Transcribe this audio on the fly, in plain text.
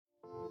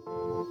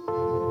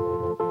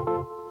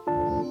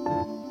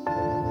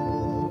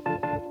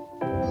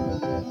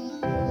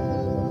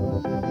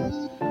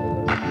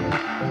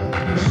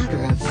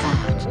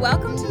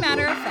Welcome to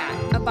Matter of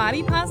Fat, a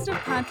body positive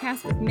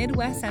podcast with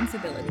Midwest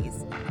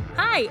sensibilities.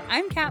 Hi,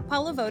 I'm Kat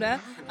Palavoda,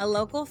 a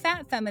local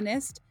fat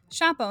feminist,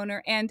 shop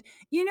owner, and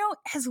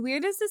as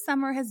weird as the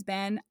summer has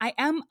been, I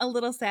am a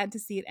little sad to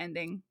see it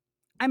ending.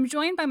 I'm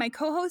joined by my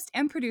co-host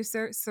and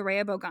producer,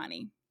 Soraya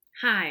Bogani.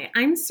 Hi,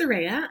 I'm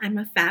Soraya. I'm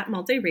a fat,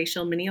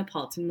 multiracial,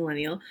 Minneapolitan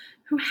millennial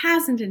who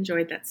hasn't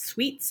enjoyed that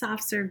sweet,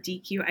 soft-serve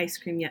DQ ice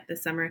cream yet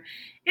this summer,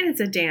 and it's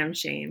a damn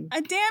shame.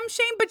 A damn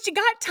shame, but you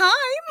got time.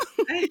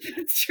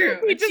 That's true.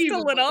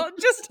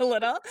 Just a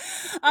little.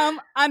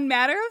 On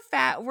Matter of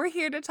Fat, we're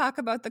here to talk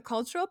about the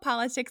cultural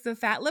politics of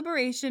fat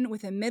liberation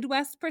with a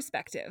Midwest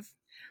perspective.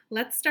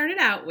 Let's start it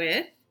out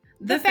with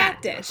the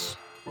Fat Dish.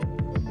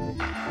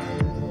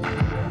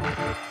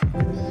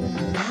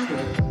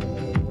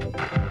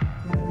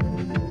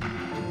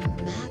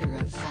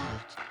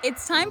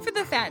 It's time for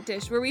the Fat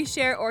Dish, where we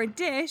share our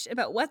dish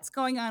about what's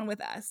going on with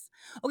us.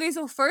 Okay,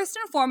 so first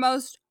and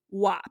foremost,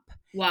 WAP.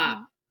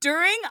 WAP.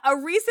 During a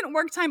recent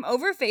work time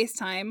over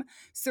FaceTime,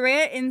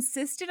 Soraya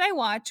insisted I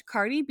watch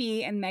Cardi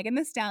B and Megan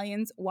Thee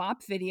Stallion's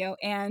WAP video,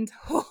 and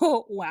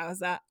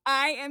wowza,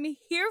 I am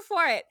here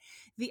for it.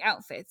 The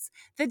outfits,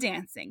 the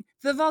dancing,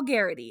 the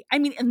vulgarity. I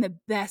mean, in the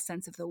best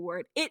sense of the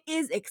word. It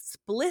is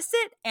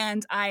explicit,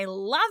 and I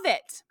love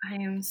it. I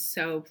am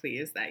so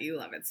pleased that you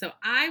love it. So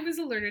I was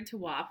alerted to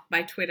WAP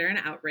by Twitter and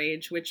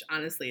Outrage, which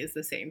honestly is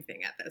the same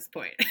thing at this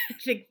point. I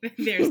think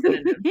they're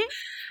synonyms.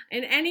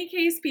 In any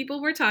case, people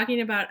were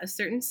talking about a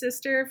certain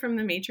sister from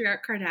the matriarch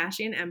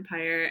Kardashian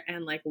empire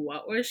and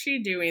what was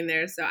she doing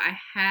there? So I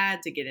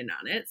had to get in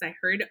on it. So I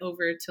hurried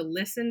over to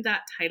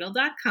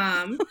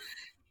listen.tidal.com.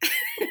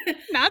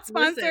 Not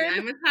sponsored. Listen,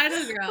 I'm a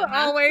title girl. Not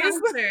always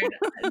sponsored.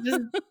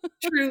 Just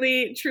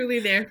truly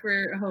there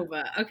for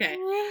Hova. Okay.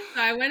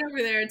 So I went over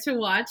there to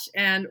watch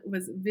and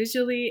was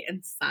visually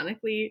and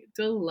sonically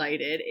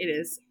delighted. It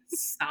is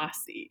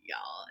saucy,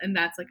 y'all. And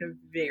that's a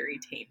very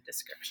tame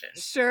description.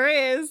 Sure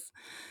is.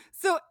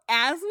 So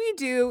as we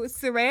do,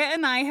 Soraya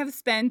and I have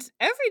spent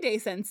every day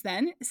since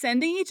then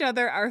sending each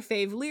other our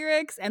fave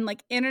lyrics and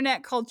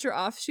internet culture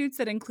offshoots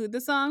that include the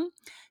song.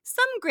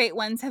 Some great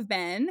ones have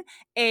been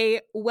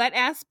a wet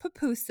ass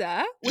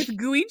pupusa with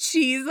gooey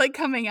cheese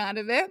coming out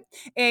of it,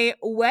 a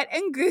wet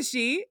and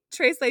gushy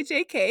tres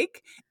leche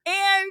cake,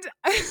 and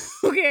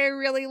I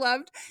really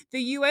loved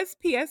the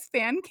USPS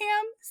fan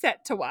cam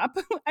set to WAP.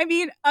 I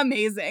mean,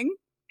 amazing.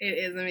 It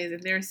is amazing.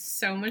 There's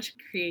so much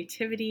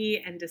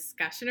creativity and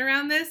discussion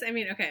around this. I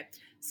mean, okay,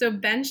 so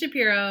Ben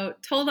Shapiro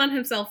told on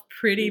himself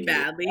pretty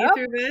badly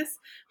through this,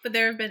 but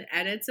there have been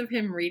edits of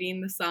him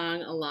reading the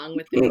song along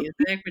with the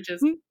music, which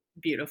is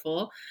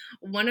beautiful.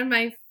 One of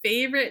my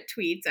favorite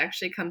tweets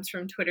actually comes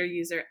from Twitter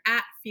user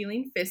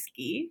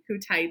 @FeelingFisky, who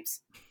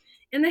types,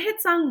 "In the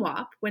hit song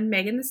WAP, when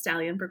Megan Thee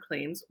Stallion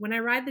proclaims, 'When I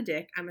ride the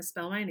dick, I'ma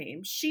spell my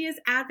name,' she is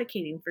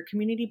advocating for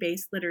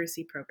community-based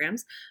literacy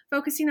programs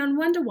focusing on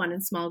one-to-one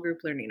and small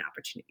group learning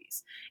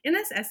opportunities. In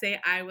this essay,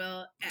 I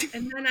will,"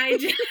 and then I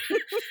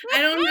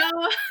don't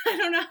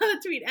know how the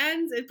tweet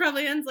ends. It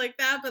probably ends like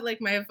that, but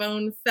my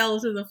phone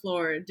fell to the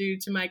floor due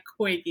to my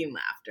quaking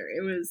laughter.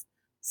 It was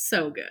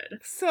so good.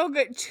 So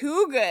good.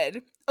 Too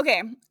good.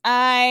 Okay,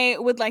 I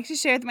would like to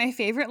share that my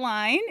favorite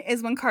line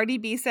is when Cardi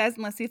B says,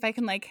 and let's see if I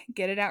can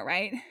get it out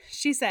right.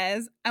 She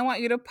says, "I want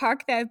you to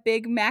park that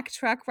big Mack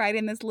truck right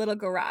in this little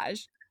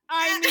garage."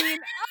 I mean,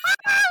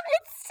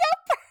 it's so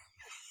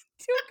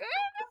too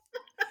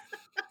good.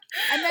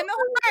 And then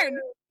the horn.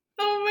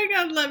 Oh my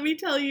God, let me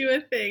tell you a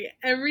thing.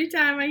 Every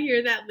time I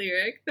hear that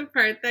lyric, the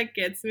part that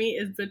gets me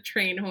is the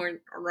train horn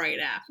right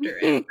after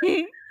it.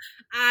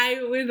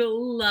 I would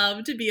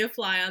love to be a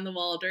fly on the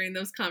wall during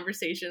those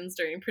conversations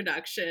during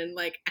production.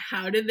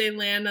 How did they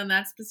land on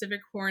that specific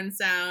horn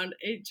sound?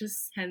 It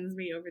just sends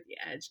me over the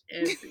edge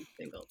every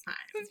single time.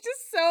 It's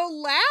just so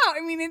loud.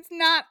 I mean, it's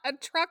not a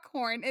truck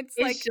horn. It's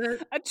just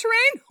a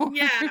train horn.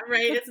 Yeah,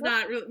 right. It's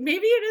not real.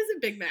 Maybe it is a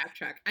Big Mac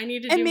truck. I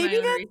need to do my own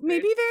research.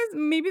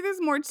 Maybe there's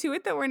more to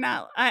it that we're not.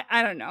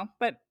 I don't know,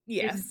 but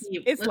yes,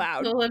 it's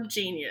loud. Full of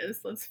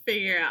genius. Let's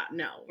figure out.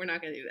 No, we're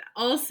not going to do that.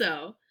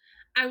 Also,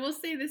 I will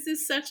say this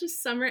is such a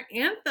summer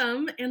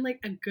anthem and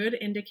a good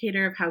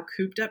indicator of how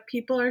cooped up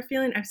people are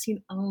feeling. I've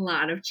seen a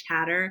lot of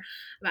chatter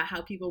about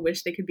how people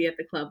wish they could be at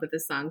the club with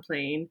this song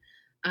playing.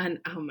 And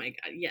oh my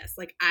God, yes.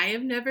 I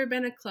have never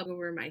been a club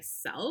goer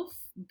myself,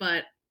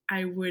 but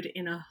I would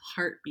in a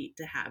heartbeat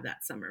to have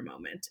that summer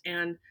moment.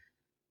 And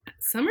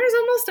summer is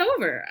almost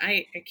over.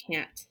 I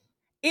can't.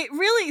 It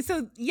really,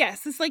 so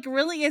yes, this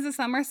really is a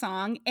summer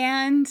song,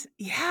 and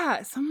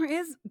yeah, summer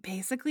is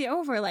basically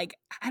over. I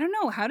don't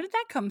know, how did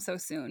that come so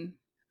soon?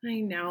 I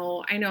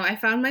know. I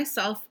found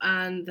myself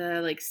on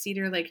the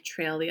Cedar Lake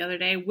Trail the other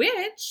day,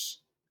 which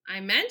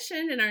I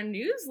mentioned in our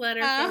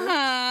newsletter.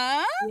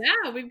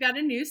 Yeah, we've got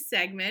a new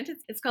segment.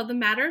 It's called the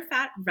Matter of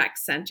Fat Rec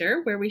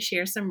Center, where we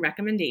share some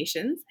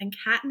recommendations, and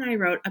Kat and I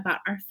wrote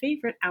about our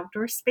favorite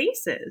outdoor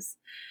spaces.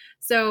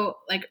 So,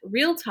 like,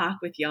 real talk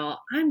with y'all,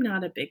 I'm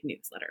not a big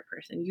newsletter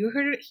person. You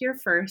heard it here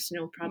first, and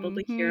you'll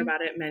probably hear Mm-hmm.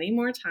 about it many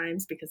more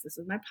times because this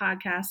is my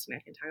podcast and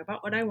I can talk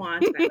about what I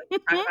want. And I like to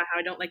talk about how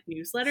I don't like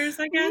newsletters,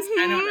 I guess.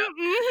 I don't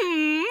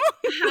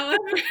know.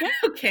 However,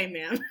 okay,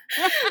 ma'am.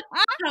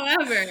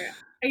 However,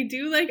 I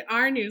do like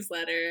our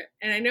newsletter,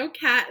 and I know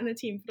Kat and the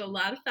team put a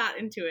lot of thought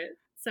into it.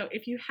 So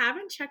if you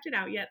haven't checked it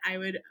out yet, I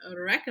would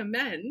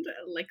recommend,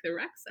 like the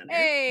Rec Center,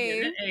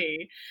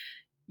 Hey.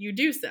 you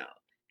do so.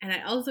 And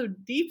I also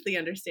deeply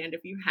understand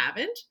if you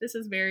haven't. This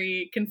is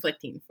very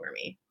conflicting for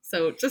me.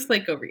 So just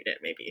like go read it,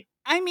 maybe.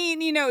 I mean,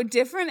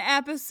 different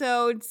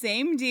episode,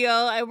 same deal.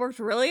 I worked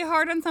really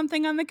hard on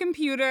something on the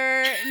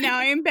computer. Now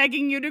I am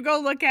begging you to go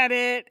look at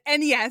it.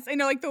 And yes, I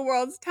know like the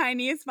world's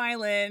tiniest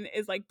violin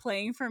is like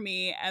playing for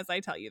me as I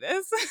tell you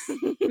this.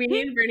 We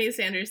need Bernie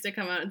Sanders to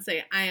come out and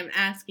say, I am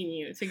asking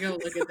you to go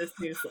look at this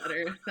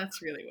newsletter.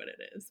 That's really what it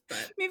is.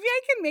 But maybe I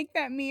can make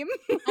that meme.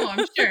 oh,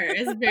 I'm sure.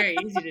 It's very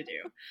easy to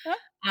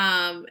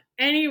do.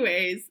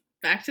 Anyways,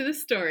 back to the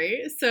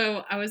story.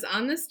 So I was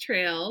on this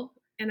trail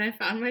and I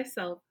found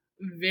myself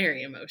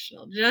very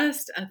emotional.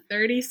 Just a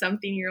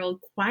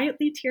 30-something-year-old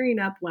quietly tearing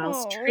up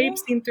whilst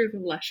traipsing through the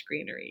lush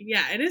greenery.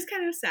 Yeah, it is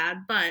kind of sad,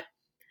 but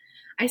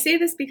I say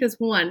this because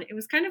one, it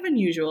was kind of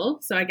unusual,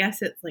 so I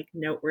guess it's like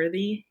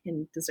noteworthy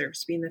and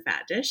deserves to be in the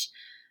fat dish.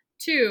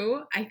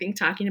 Two, I think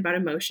talking about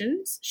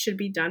emotions should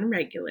be done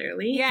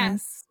regularly.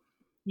 Yes.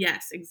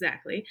 Yes,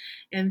 exactly.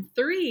 And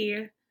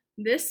three,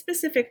 this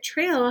specific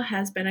trail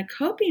has been a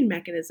coping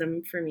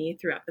mechanism for me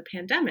throughout the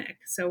pandemic.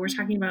 So we're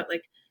talking about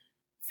like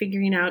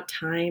figuring out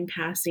time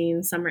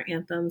passing, summer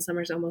anthem,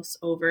 summer's almost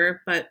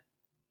over. But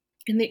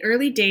in the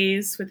early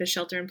days with the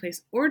shelter in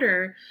place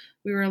order,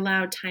 we were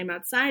allowed time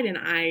outside, and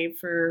I,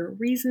 for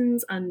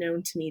reasons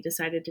unknown to me,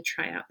 decided to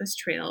try out this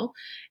trail.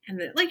 And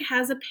it like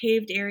has a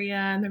paved area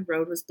and the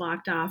road was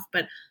blocked off,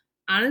 but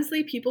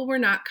honestly, people were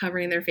not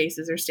covering their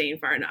faces or staying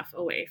far enough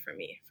away from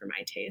me for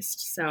my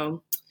taste.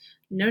 So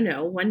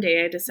no. One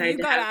day I decided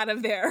you got out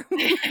of there.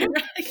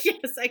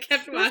 Yes, I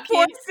kept walking.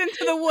 Forced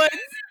into the woods.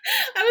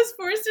 I was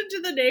forced into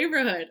the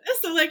neighborhood.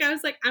 So like I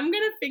was like, I'm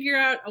gonna figure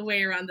out a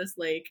way around this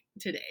lake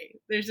today.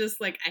 There's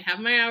just like I have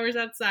my hours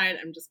outside.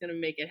 I'm just gonna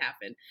make it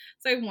happen.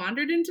 So I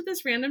wandered into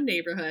this random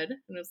neighborhood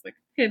and I was like,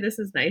 okay, this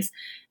is nice.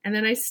 And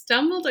then I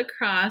stumbled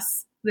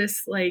across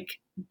this like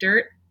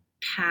dirt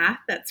path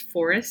that's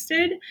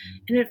forested,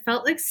 and it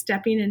felt like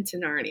stepping into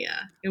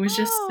Narnia. It was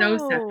just so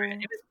separate.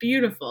 It was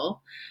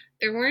beautiful.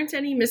 There weren't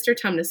any Mr.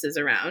 Tumnuses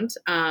around,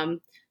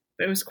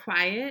 but it was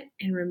quiet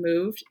and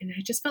removed, and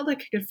I just felt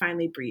like I could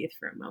finally breathe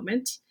for a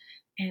moment.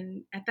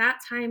 And at that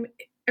time,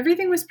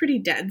 everything was pretty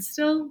dead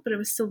still, but it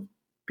was still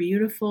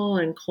beautiful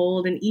and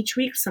cold, and each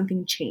week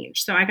something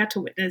changed. So I got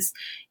to witness,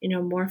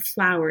 more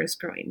flowers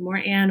growing, more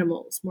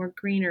animals, more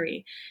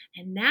greenery.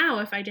 And now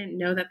if I didn't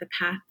know that the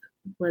path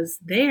was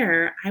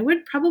there, I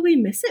would probably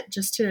miss it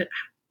just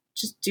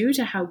due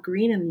to how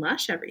green and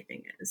lush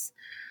everything is.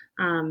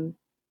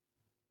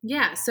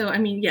 Yeah, so I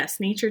mean, yes,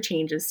 nature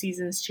changes,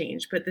 seasons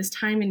change, but this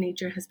time in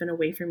nature has been a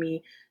way for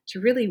me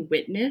to really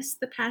witness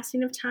the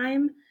passing of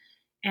time.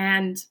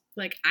 And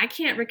like, I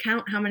can't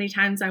recount how many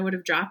times I would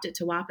have dropped it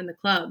to WAP in the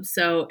club.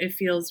 So it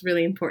feels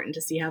really important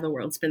to see how the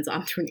world spins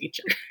on through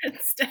nature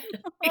instead.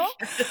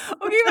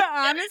 Okay, but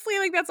honestly,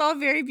 like that's all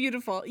very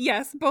beautiful.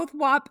 Yes, both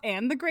WAP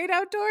and the great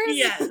outdoors.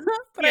 Yes.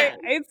 But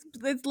yes.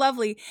 It's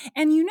lovely.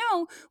 And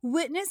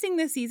witnessing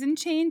the season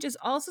change is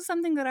also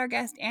something that our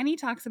guest Annie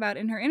talks about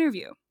in her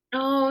interview.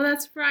 Oh,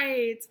 that's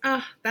right.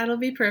 Oh, that'll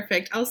be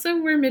perfect.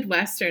 Also, we're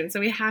Midwestern, so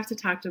we have to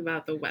talk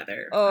about the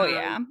weather. Oh,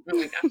 yeah. Oh,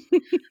 my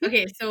gosh.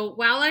 Okay, so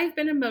while I've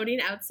been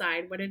emoting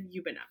outside, what have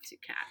you been up to,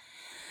 Kat?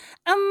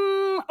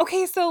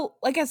 Okay, so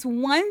I guess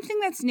one thing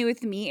that's new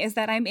with me is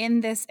that I'm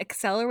in this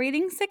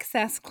accelerating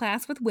success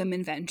class with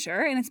Women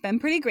Venture, and it's been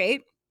pretty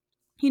great.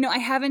 I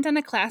haven't done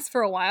a class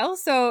for a while,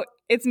 so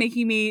it's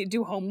making me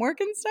do homework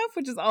and stuff,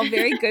 which is all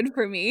very good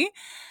for me.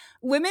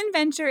 Women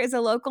Venture is a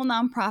local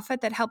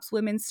nonprofit that helps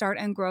women start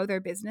and grow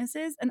their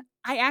businesses. And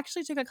I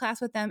actually took a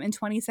class with them in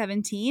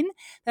 2017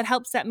 that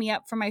helped set me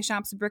up for my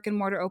shop's brick and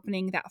mortar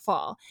opening that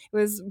fall. It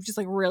was just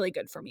like really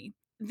good for me.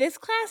 This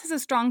class has a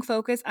strong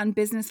focus on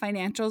business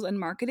financials and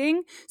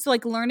marketing. So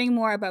like learning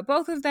more about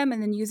both of them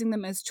and then using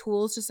them as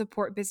tools to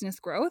support business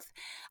growth.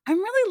 I'm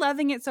really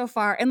loving it so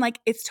far. And like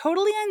it's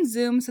totally on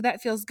Zoom. So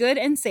that feels good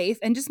and safe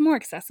and just more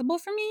accessible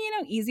for me,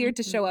 easier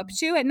to show up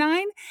to at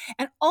 9.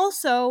 And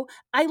also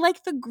I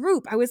like the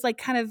group. I was like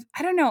kind of,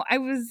 I don't know. I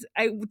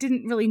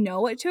didn't really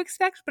know what to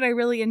expect, but I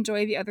really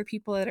enjoy the other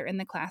people that are in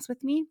the class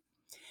with me.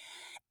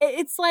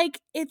 It's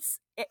like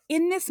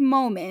in this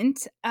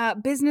moment,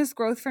 business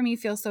growth for me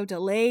feels so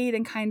delayed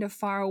and kind of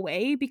far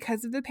away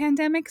because of the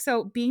pandemic.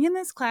 So being in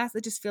this class,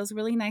 it just feels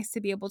really nice to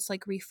be able to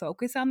like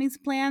refocus on these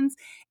plans.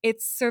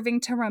 It's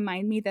serving to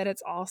remind me that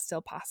it's all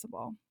still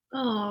possible.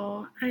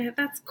 Oh,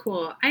 that's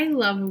cool. I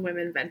love a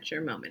Women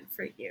Venture moment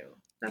for you.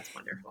 That's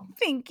wonderful.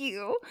 Thank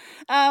you.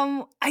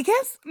 I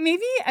guess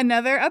maybe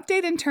another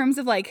update in terms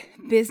of like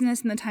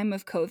business in the time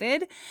of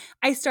COVID.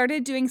 I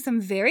started doing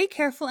some very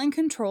careful and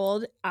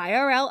controlled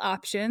IRL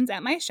options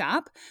at my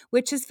shop,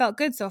 which has felt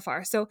good so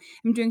far. So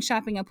I'm doing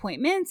shopping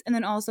appointments, and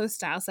then also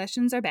style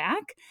sessions are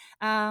back.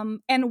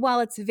 And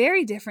while it's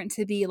very different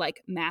to be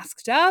like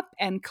masked up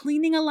and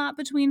cleaning a lot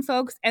between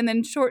folks and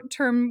then short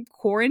term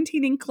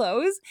quarantining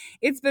clothes,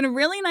 it's been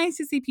really nice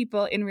to see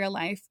people in real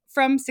life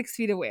from 6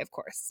 feet away, of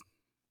course.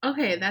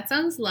 Okay, that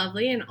sounds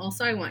lovely. And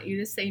also, I want you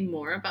to say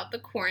more about the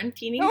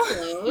quarantining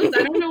clothes.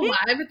 I don't know Oh.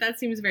 why, but that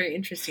seems very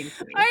interesting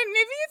to me.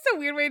 Maybe it's a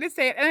weird way to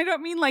say it. And I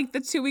don't mean like the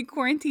 2 week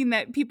quarantine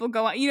that people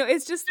go on.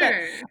 It's just that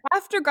Sure.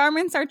 after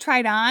garments are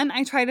tried on,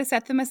 I try to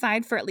set them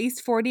aside for at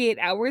least 48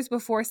 hours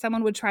before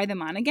someone would try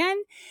them on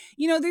again.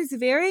 There's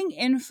varying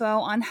info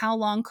on how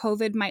long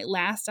COVID might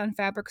last on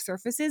fabric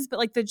surfaces, but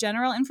like the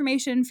general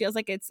information feels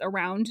like it's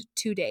around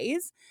 2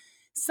 days.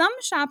 Some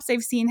shops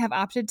I've seen have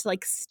opted to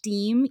like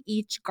steam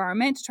each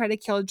garment to try to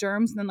kill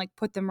germs and then like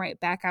put them right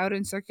back out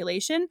in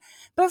circulation.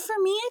 But for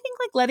me, I think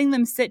like letting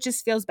them sit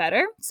just feels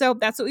better. So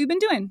that's what we've been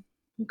doing.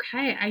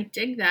 Okay, I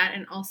dig that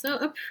and also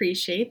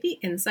appreciate the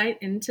insight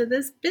into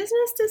this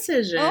business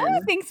decision.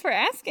 Oh, thanks for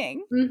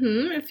asking.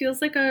 It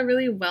feels like a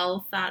really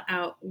well thought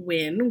out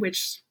win,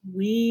 which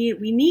we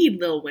need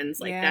little wins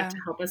like that to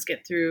help us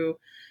get through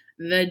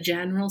the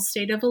general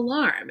state of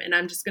alarm. And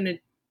I'm just going to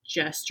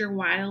gesture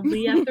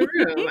wildly at the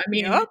room. I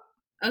mean, Yep.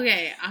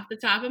 okay, off the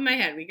top of my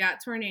head, we got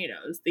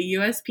tornadoes, the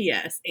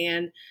USPS,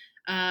 and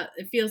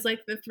it feels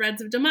like the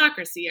threads of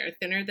democracy are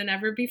thinner than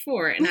ever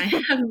before, and I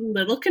have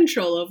little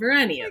control over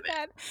any Oh of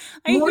my it.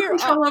 God. More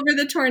control over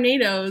the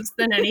tornadoes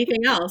than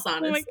anything else,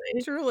 honestly.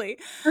 Truly.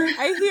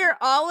 I hear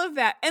all of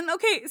that. And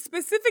okay,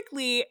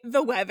 specifically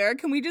the weather.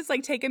 Can we just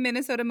like take a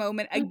Minnesota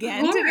moment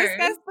again to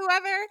discuss the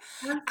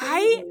weather?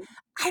 Absolutely.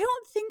 I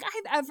don't think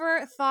I've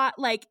ever thought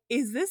like,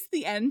 is this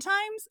the end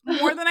times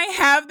more than I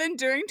have than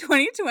during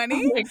 2020?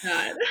 Oh my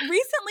God.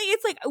 Recently,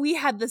 it's like we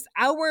had this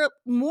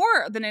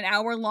more than an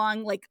hour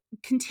long, like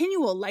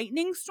continual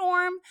lightning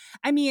storm.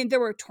 I mean, there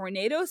were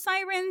tornado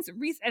sirens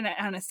and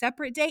on a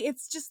separate day.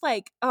 It's just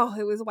like, oh,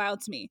 it was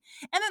wild to me.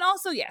 And then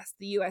also, yes,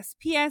 the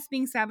USPS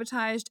being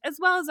sabotaged as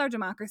well as our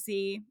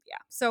democracy. Yeah.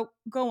 So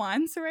go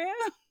on, Soraya.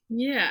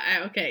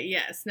 Yeah, okay,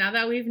 yes. Now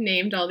that we've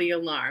named all the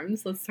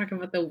alarms, let's talk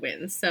about the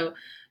wins. So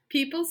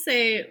people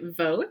say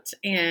vote,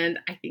 and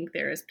I think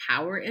there is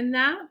power in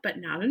that, but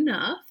not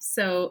enough.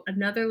 So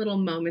another little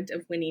moment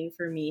of winning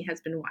for me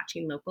has been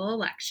watching local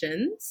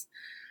elections.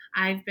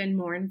 I've been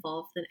more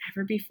involved than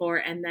ever before,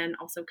 and then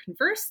also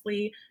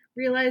conversely,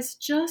 realized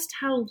just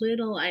how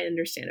little I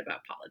understand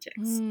about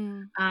politics.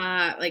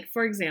 Like,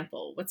 for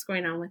example, what's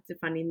going on with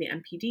defunding the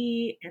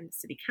MPD and the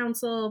city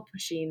council,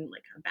 pushing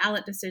like a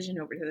ballot decision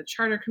over to the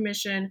charter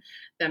commission,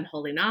 them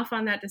holding off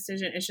on that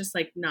decision. It's just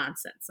like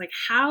nonsense. Like,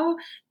 how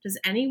does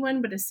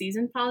anyone but a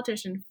seasoned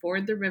politician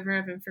ford the river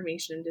of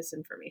information and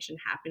disinformation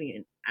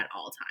happening at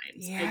all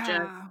times?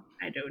 Yeah.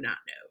 I do not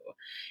know.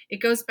 It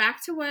goes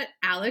back to what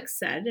Alex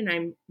said, and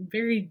I'm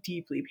very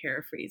deeply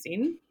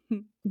paraphrasing.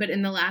 But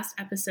in the last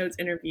episode's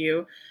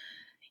interview,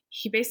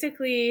 he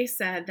basically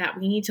said that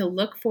we need to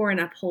look for and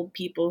uphold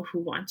people who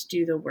want to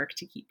do the work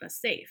to keep us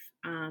safe.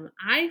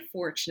 I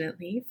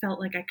fortunately felt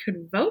like I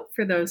could vote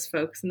for those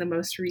folks in the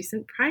most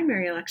recent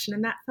primary election,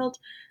 and that felt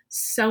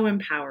so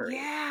empowering.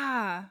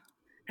 Yeah.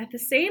 At the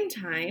same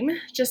time,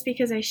 just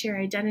because I share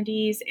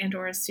identities and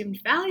or assumed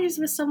values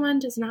with someone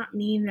does not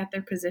mean that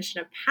their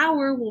position of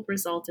power will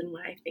result in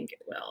what I think it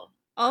will.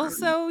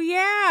 Also,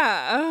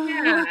 yeah.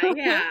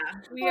 Yeah.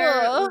 We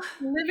are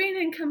living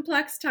in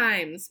complex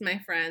times, my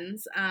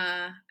friends.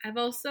 I've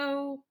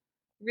also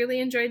really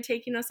enjoyed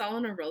taking us all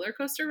on a roller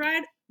coaster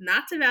ride,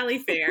 not to Valley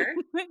Fair,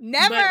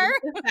 Never.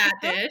 but to Fat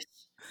Dish.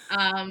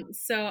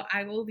 So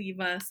I will leave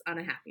us on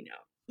a happy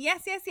note.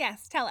 Yes.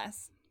 Tell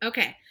us.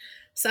 Okay.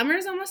 Summer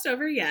is almost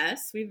over,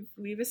 yes.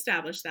 We've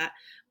established that.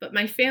 But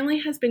my family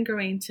has been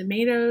growing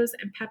tomatoes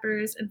and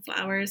peppers and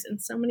flowers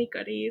and so many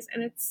goodies,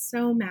 and it's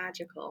so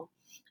magical.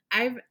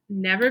 I've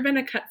never been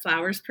a cut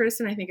flowers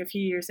person. I think a few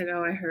years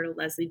ago I heard a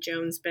Leslie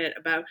Jones bit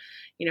about,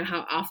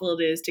 how awful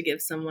it is to give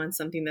someone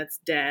something that's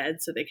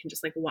dead so they can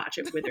just like watch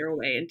it wither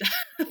away and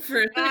die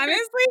further.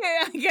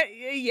 Honestly, yep.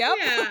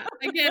 Yeah,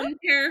 again,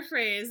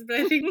 paraphrase,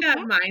 but I think that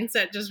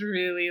mindset just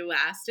really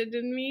lasted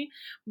in me.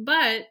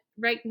 But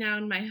right now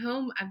in my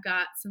home, I've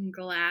got some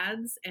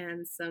glads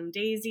and some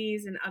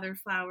daisies and other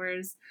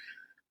flowers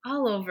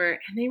all over,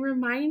 and they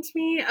remind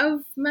me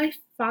of my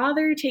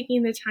father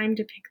taking the time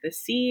to pick the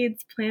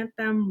seeds, plant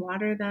them,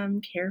 water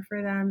them, care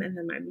for them, and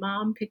then my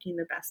mom picking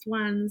the best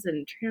ones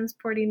and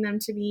transporting them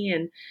to me.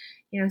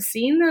 And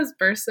seeing those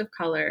bursts of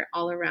color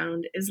all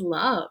around is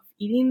love.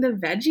 Eating the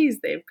veggies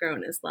they've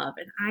grown is love.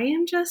 And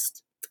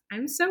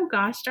I'm so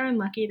gosh darn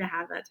lucky to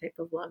have that type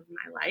of love in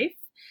my life.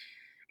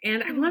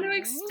 And I want to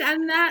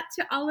extend that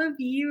to all of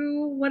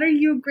you. What are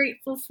you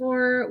grateful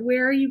for?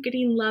 Where are you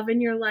getting love in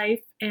your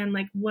life? And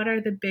like, what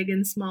are the big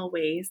and small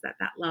ways that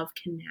love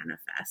can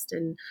manifest?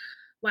 And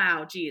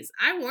wow, geez,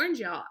 I warned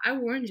y'all.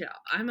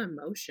 I'm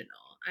emotional.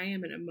 I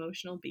am an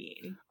emotional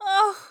being.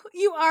 Oh,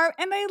 you are.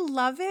 And I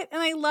love it.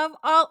 And I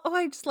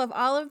just love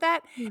all of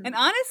that. And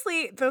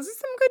honestly, those are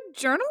some good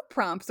journal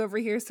prompts over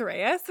here,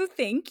 Soraya. So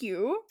thank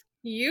you.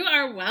 You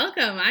are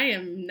welcome. I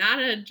am not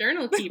a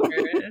journal keeper.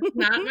 It's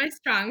not my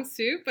strong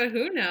suit, but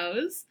who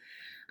knows?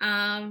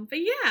 But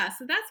yeah,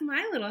 so that's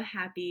my little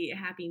happy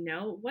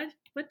note.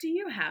 What do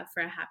you have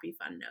for a happy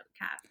fun note,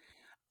 Kat?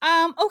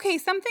 Okay,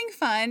 something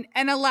fun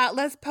and a lot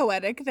less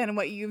poetic than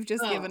what you've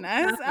just given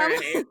us. That's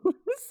right.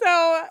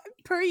 So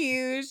per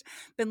usual,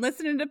 been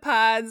listening to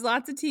pods,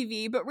 lots of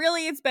TV, but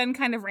really it's been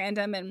kind of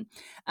random, and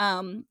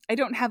I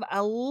don't have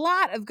a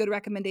lot of good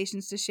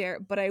recommendations to share,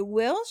 but I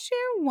will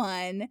share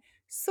one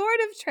sort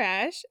of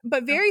trash,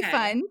 but very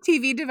fun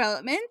TV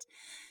development.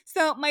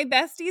 So my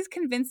besties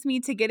convinced me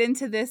to get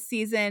into this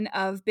season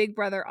of Big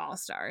Brother All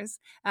Stars.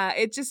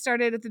 It just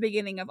started at the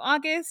beginning of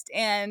August,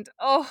 and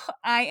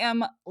I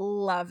am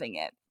loving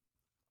it.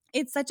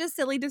 It's such a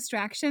silly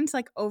distraction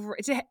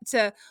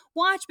to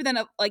watch, but then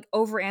like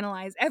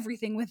overanalyze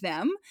everything with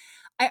them.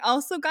 I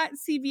also got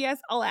CBS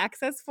All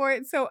Access for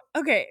it. So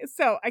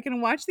I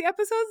can watch the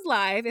episodes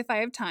live if I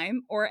have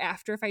time, or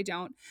after if I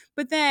don't.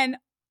 But then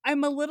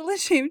I'm a little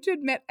ashamed to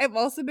admit I've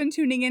also been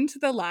tuning into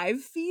the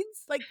live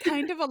feeds, like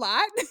kind of a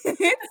lot.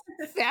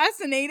 It's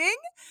fascinating.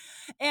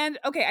 And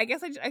okay, I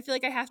guess I feel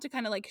like I have to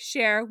kind of like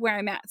share where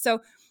I'm at.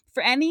 So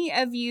for any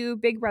of you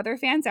Big Brother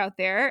fans out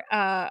there,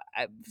 I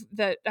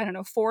don't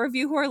know, 4 of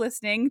you who are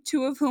listening,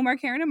 2 of whom are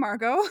Karen and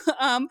Margot,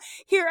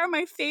 here are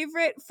my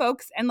favorite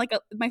folks and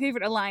my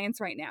favorite alliance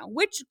right now,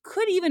 which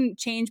could even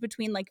change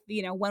between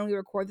when we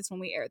record this, when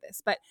we air this.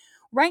 But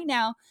right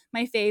now,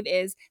 my fave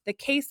is the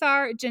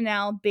Kaysar,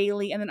 Janelle,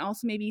 Bailey, and then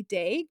also maybe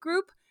Day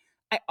group.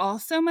 I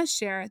also must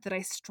share that I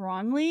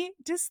strongly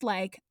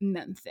dislike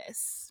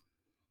Memphis.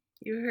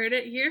 You heard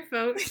it here,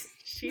 folks.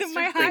 She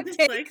my hot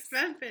dislikes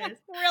Memphis.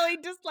 Really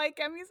dislike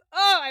him.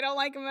 I don't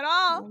like him at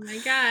all. Oh my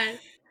God.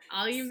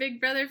 All you Big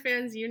Brother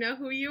fans, you know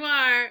who you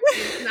are.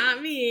 It's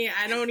not me.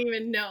 I don't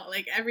even know.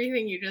 Like,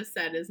 everything you just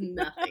said is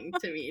nothing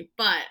to me.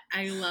 But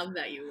I love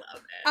that you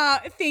love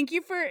it. Thank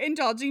you for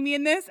indulging me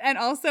in this. And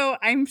also,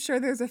 I'm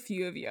sure there's a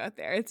few of you out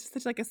there. It's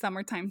such like a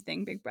summertime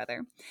thing, Big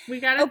Brother. We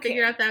got to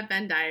figure out that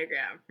Venn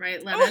diagram,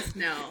 right? Let us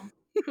know.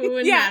 Who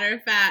in Matter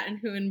of Fat and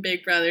who in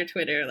Big Brother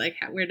Twitter? Like,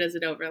 where does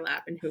it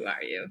overlap and who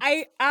are you?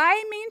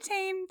 I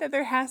maintain that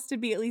there has to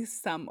be at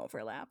least some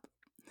overlap.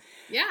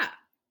 Yeah.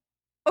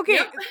 Okay.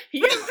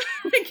 Yep.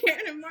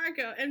 Karen and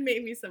Margot, and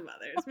maybe some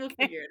others. We'll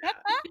figure it out.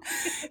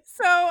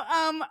 So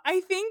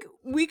I think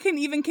we can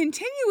even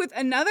continue with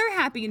another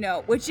happy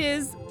note, which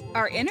is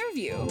our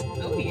interview.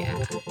 Oh, yeah.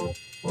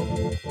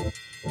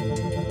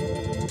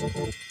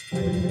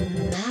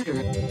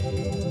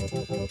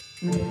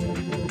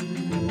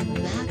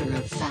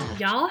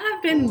 Y'all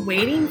have been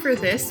waiting for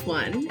this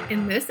one.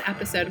 In this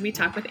episode, we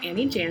talk with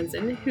Annie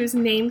Jansen, whose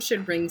name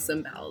should ring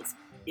some bells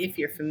if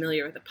you're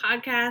familiar with the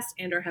podcast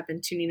and or have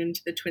been tuning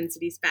into the Twin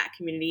Cities Fat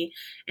community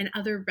and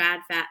other rad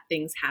fat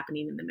things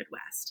happening in the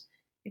Midwest.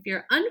 If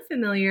you're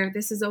unfamiliar,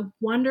 this is a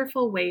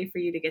wonderful way for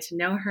you to get to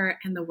know her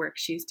and the work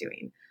she's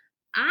doing.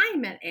 I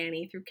met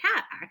Annie through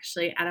Kat,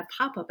 actually, at a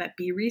pop-up at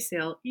B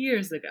Resale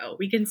years ago.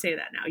 We can say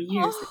that now,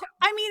 years ago.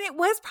 I mean, it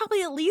was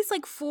probably at least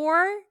like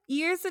 4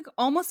 years ago,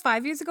 almost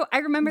 5 years ago. I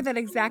remember that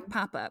exact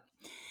pop-up.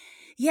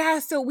 Yeah,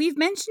 so we've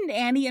mentioned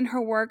Annie and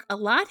her work a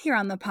lot here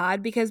on the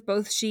pod because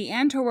both she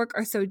and her work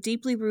are so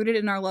deeply rooted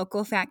in our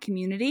local fat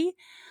community.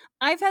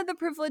 I've had the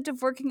privilege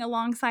of working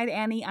alongside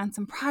Annie on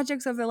some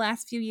projects over the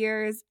last few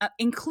years,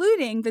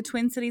 including the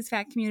Twin Cities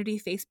Fat Community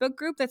Facebook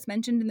group that's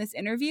mentioned in this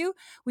interview.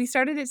 We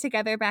started it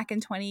together back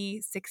in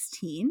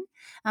 2016.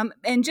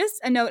 And just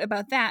a note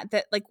about that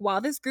like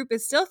while this group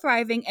is still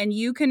thriving and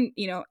you can,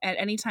 at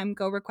any time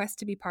go request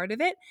to be part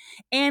of it,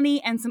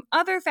 Annie and some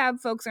other fab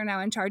folks are now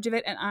in charge of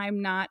it, and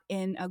I'm not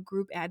in a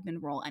group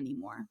admin role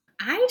anymore.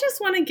 I just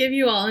want to give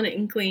you all an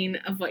inkling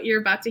of what you're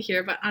about to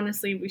hear, but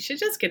honestly, we should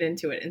just get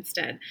into it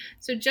instead.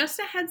 So just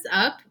a heads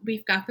up,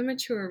 we've got the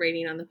mature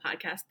rating on the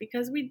podcast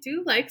because we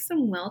do like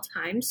some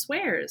well-timed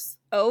swears.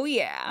 Oh,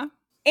 yeah.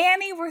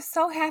 Annie, we're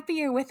so happy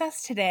you're with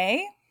us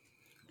today.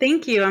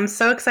 Thank you. I'm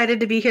so excited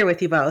to be here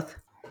with you both.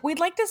 We'd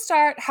like to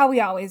start how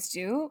we always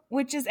do,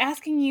 which is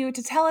asking you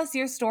to tell us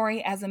your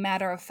story as a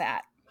matter of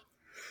fat.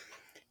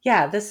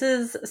 Yeah, this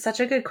is such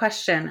a good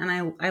question,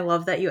 and I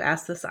love that you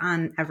ask this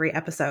on every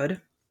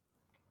episode.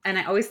 And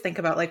I always think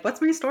about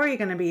what's my story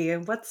going to be?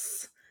 What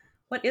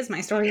is my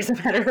story as a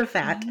matter of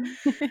fact?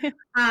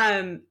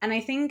 And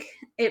I think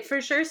it for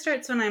sure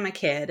starts when I'm a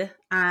kid.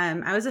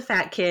 I was a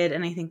fat kid,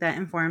 and I think that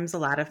informs a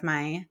lot of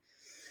my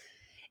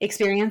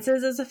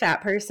experiences as a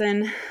fat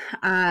person.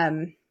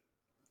 And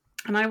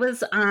I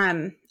was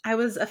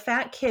a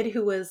fat kid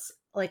who was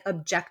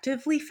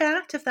objectively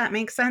fat, if that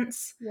makes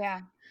sense. Yeah.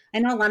 I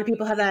know a lot of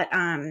people have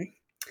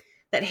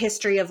that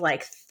history of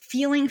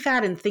feeling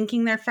fat and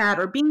thinking they're fat,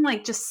 or being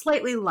just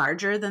slightly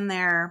larger than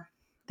their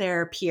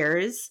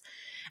peers,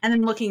 and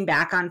then looking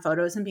back on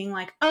photos and being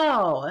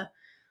oh,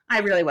 I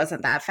really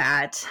wasn't that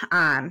fat.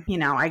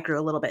 I grew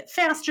a little bit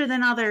faster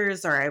than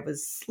others, or I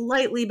was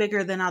slightly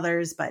bigger than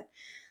others, but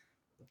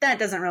that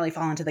doesn't really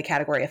fall into the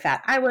category of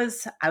fat. I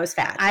was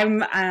fat.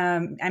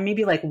 I'm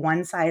maybe like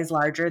one size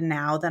larger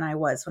now than I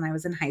was when I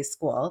was in high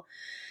school.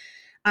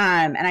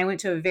 And I went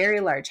to a very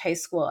large high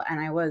school, and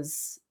I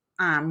was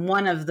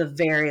one of the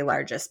very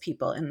largest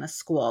people in the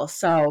school.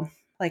 So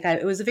like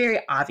it was very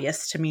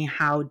obvious to me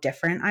how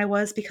different I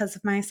was because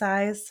of my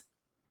size.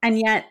 And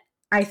yet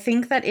I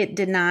think that it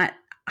did not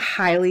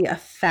highly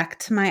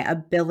affect my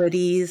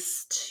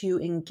abilities to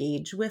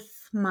engage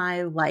with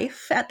my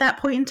life at that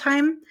point in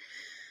time.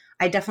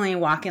 I definitely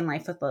walk in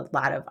life with a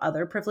lot of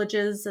other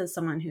privileges as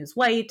someone who's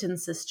white and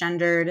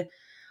cisgendered,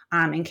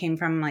 and came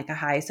from like a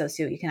high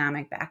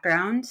socioeconomic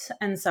background.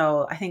 And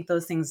so I think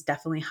those things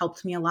definitely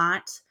helped me a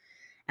lot.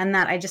 And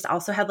that I just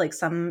also had like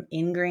some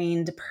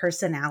ingrained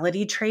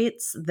personality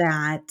traits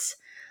that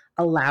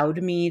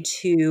allowed me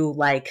to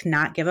like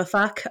not give a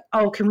fuck.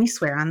 Oh, can we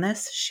swear on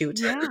this? Shoot.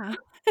 Yeah.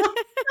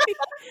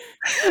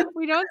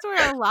 We don't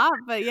swear a lot,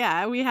 but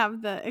yeah, we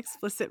have the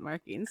explicit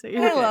marking. So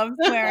you're I good. love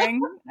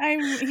swearing.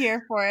 I'm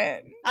here for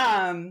it.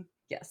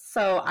 Yes.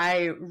 So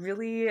I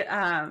really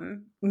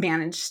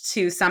managed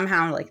to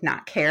somehow like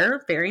not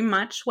care very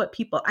much what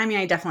people, I mean,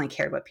 I definitely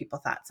cared what people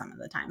thought some of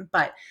the time,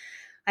 but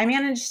I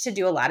managed to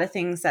do a lot of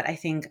things that I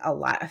think a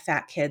lot of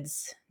fat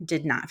kids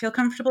did not feel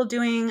comfortable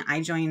doing.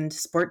 I joined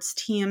sports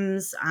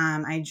teams.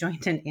 I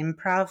joined an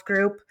improv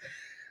group.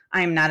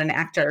 I'm not an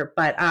actor,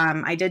 but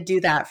I did do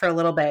that for a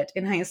little bit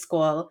in high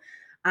school.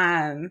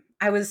 I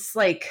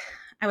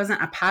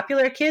wasn't a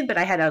popular kid, but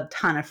I had a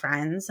ton of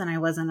friends, and I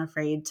wasn't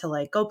afraid to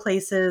like go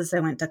places. I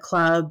went to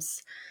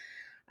clubs.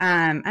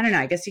 I don't know.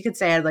 I guess you could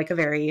say I had like a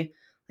very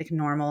like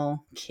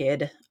normal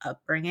kid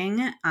upbringing.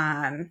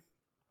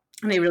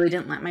 And I really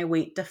didn't let my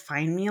weight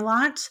define me a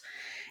lot.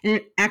 And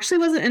it actually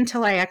wasn't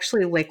until I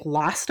actually like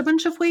lost a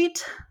bunch of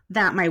weight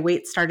that my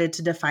weight started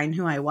to define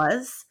who I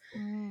was.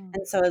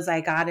 And so as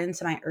I got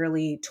into my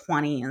early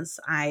 20s,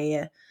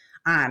 I,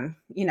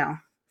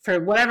 for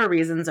whatever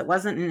reasons, it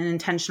wasn't an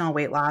intentional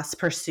weight loss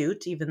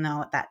pursuit, even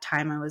though at that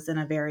time I was in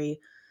a very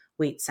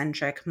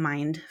weight-centric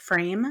mind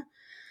frame.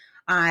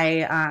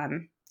 I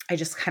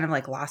just kind of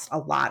like lost a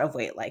lot of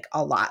weight, like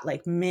a lot,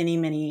 like many,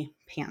 many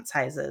pant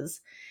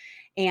sizes.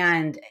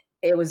 And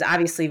it was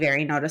obviously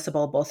very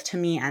noticeable both to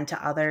me and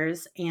to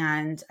others.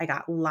 And I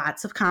got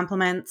lots of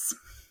compliments.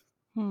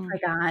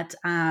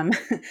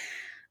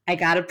 I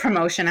got a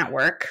promotion at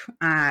work,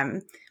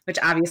 which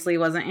obviously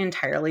wasn't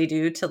entirely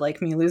due to like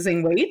me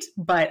losing weight,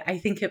 but I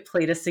think it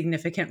played a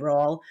significant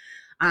role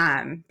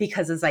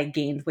because as I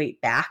gained weight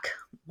back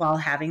while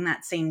having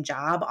that same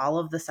job, all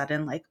of a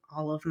sudden, like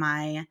all of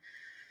my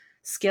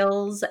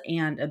skills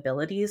and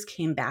abilities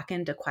came back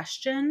into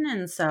question.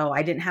 And so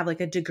I didn't have like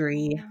a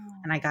degree,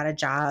 and I got a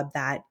job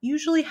that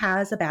usually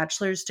has a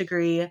bachelor's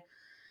degree.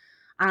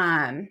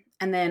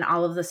 And then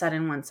all of a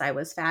sudden, once I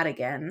was fat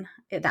again,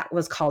 that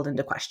was called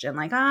into question.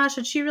 Like,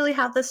 should she really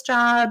have this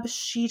job?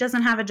 She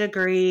doesn't have a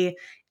degree.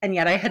 And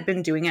yet I had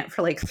been doing it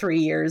for like 3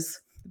 years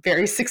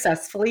very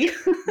successfully.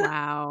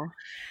 Wow.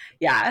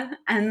 Yeah.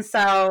 And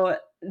so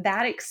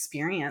that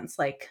experience,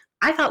 like,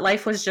 I thought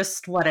life was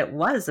just what it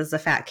was as a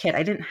fat kid.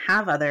 I didn't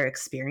have other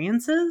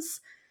experiences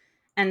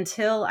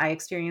until I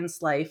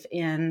experienced life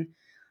I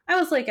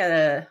was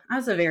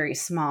a very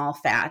small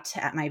fat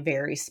at my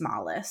very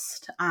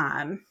smallest.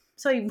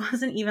 So I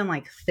wasn't even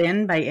like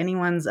thin by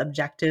anyone's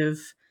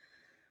objective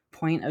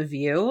point of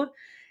view.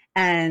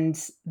 And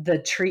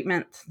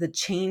the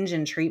change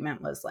in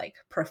treatment was like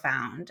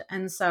profound.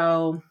 And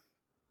so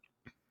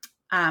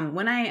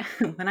when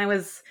I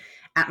was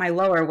at my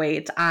lower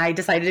weight, I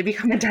decided to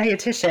become a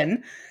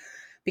dietitian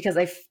because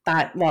I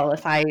thought, well,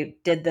 if I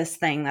did this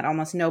thing that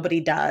almost nobody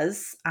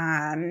does,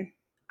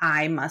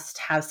 I must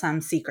have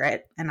some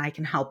secret and I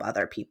can help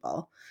other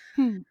people.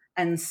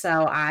 And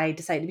so I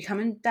decided to become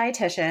a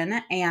dietitian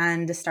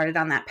and started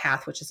on that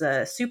path, which is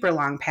a super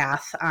long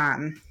path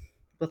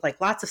with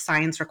like lots of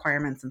science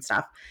requirements and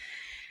stuff.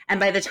 And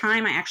by the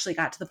time I actually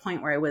got to the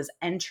point where I was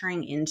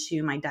entering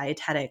into my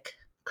dietetic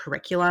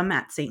curriculum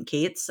at St.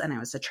 Kate's, and I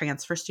was a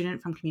transfer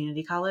student from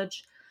community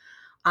college,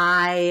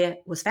 I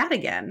was fat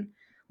again,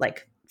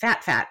 like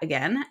fat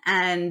again.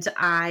 And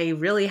I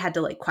really had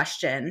to like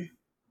question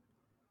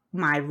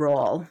my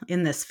role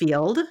in this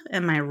field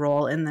and my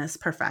role in this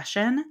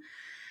profession.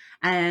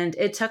 And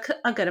it took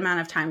a good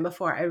amount of time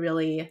before I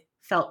really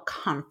felt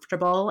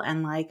comfortable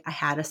and like I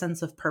had a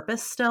sense of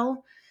purpose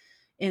still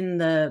in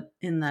the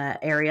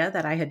area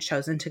that I had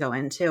chosen to go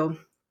into.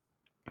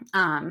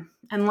 And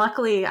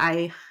luckily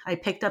I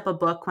picked up a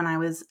book when I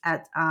was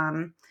at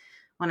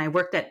when I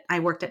worked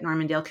at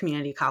Normandale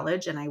Community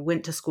College, and I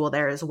went to school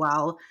there as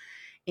well.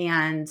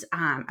 And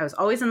I was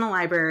always in the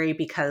library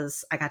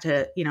because I got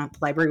to, the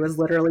library was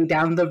literally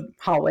down the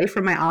hallway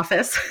from my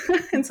office.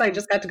 And so I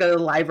just got to go to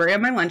the library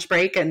on my lunch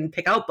break and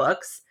pick out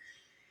books.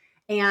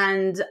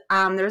 And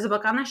there was a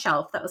book on the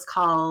shelf that was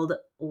called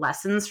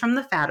Lessons from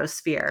the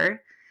Fatosphere.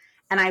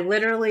 And I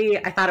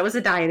thought it was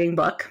a dieting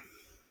book.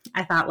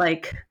 I thought,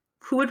 like,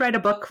 who would write a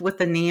book with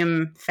the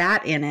name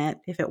fat in it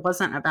if it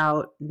wasn't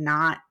about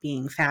not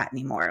being fat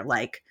anymore?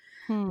 Like,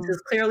 This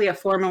is clearly a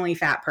formerly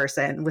fat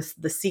person with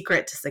the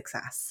secret to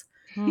success.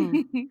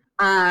 Hmm.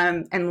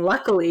 And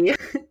luckily,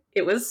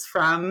 it was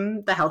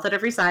from the Health at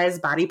Every Size,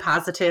 body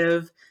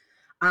positive,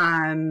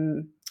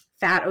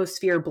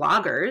 fatosphere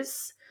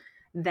bloggers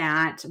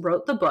that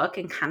wrote the book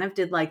and kind of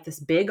did like this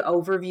big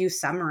overview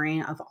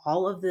summary of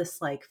all of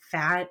this like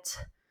fat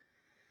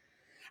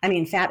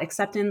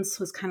acceptance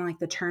was kind of like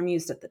the term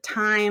used at the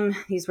time.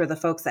 These were the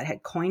folks that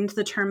had coined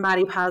the term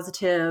body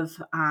positive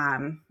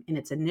in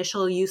its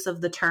initial use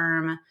of the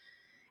term.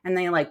 And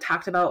they like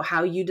talked about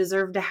how you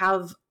deserve to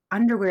have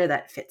underwear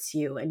that fits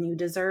you and you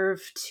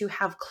deserve to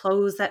have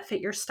clothes that fit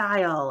your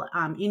style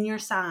in your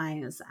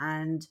size.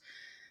 And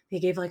they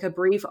gave like a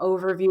brief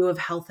overview of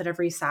Health at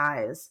Every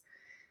Size.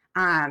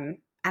 And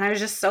I was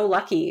just so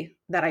lucky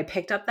that I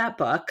picked up that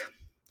book,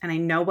 and I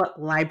know what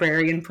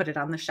librarian put it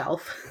on the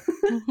shelf.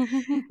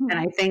 And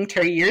I thanked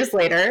her years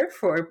later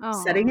for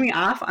setting me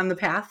off on the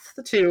path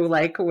to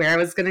like where I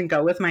was going to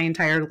go with my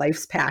entire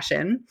life's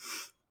passion.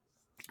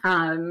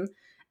 And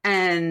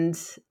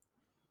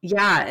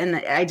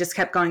I just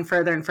kept going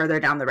further and further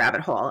down the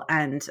rabbit hole.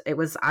 And it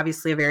was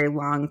obviously a very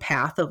long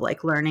path of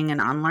like learning and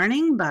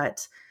unlearning,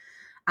 but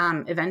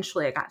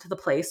eventually I got to the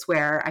place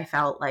where I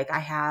felt like I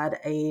had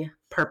a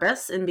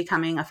purpose in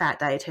becoming a fat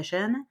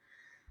dietitian.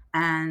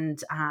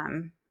 And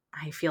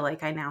I feel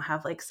like I now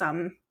have like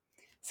some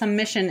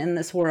mission in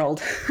this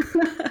world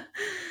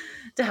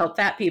to help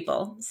fat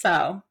people.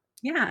 So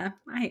yeah,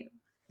 I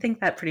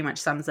think that pretty much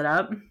sums it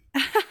up.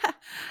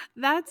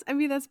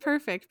 That's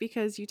perfect,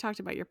 because you talked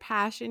about your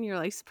passion, your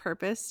life's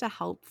purpose to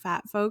help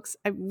fat folks.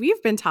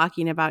 We've been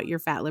talking about your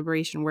fat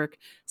liberation work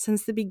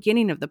since the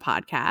beginning of the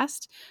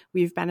podcast.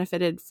 We've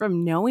benefited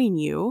from knowing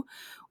you.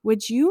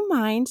 Would you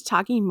mind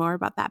talking more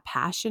about that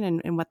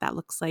passion and what that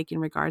looks like in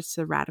regards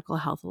to the Radical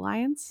Health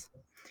Alliance?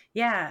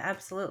 Yeah,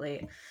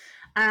 absolutely.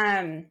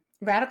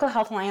 Radical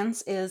Health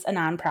Alliance is a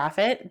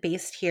nonprofit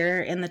based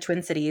here in the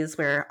Twin Cities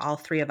where all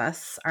three of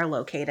us are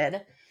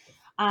located.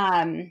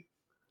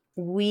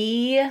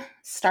 We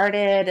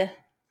started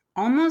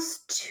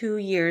almost 2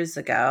 years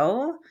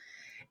ago,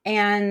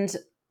 and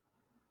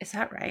is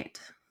that right?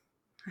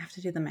 I have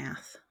to do the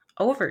math.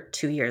 Over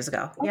 2 years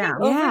ago. Yeah.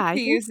 Over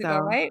 2 years ago,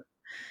 right?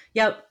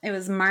 Yep. It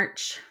was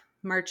March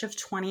of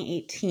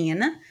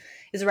 2018. It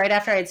was right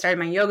after I had started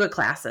my yoga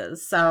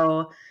classes.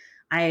 So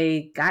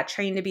I got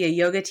trained to be a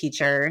yoga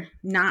teacher,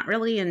 not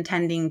really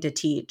intending to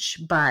teach,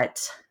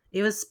 but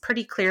it was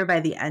pretty clear by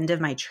the end of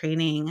my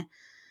training.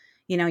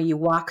 You know, you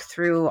walk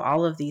through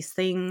all of these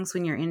things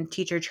when you're in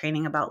teacher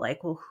training about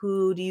like, well,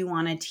 who do you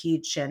want to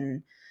teach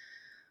and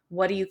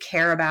what do you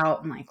care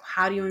about? And like,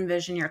 how do you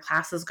envision your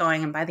classes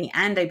going? And by the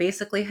end, I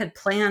basically had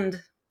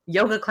planned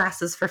yoga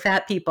classes for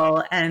fat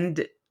people.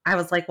 And I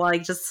was like, well, I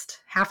just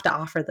have to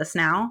offer this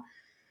now.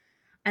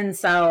 And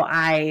so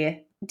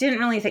I didn't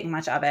really think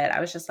much of it. I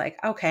was just like,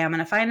 okay, I'm going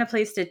to find a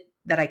place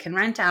that I can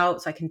rent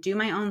out so I can do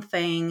my own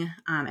thing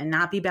and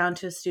not be bound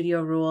to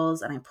studio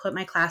rules. And I put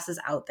my classes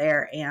out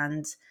there,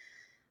 and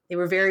they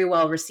were very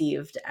well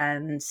received,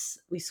 and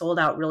we sold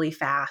out really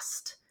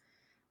fast.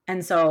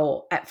 And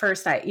so at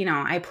first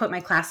I put my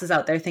classes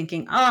out there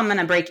thinking, oh, I'm going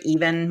to break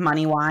even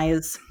money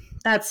wise.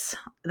 That's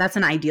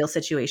an ideal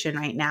situation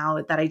right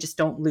now, that I just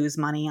don't lose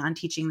money on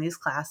teaching these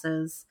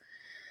classes.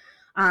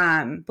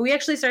 But we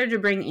actually started to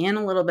bring in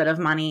a little bit of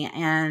money,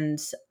 and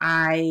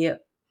I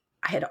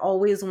had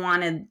always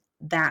wanted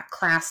that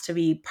class to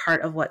be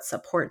part of what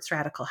supports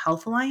Radical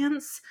Health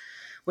Alliance,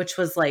 which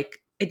was like,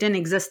 it didn't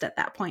exist at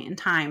that point in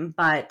time,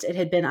 but it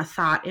had been a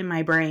thought in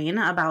my brain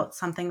about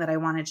something that I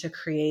wanted to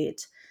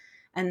create.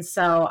 And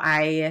so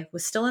I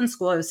was still in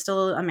school. I was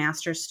still a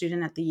master's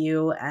student at the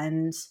U.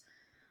 And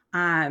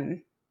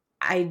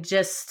I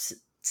just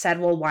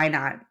said, well, why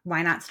not?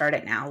 Why not start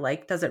it now?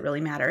 Like, does it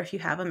really matter if you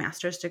have a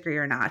master's degree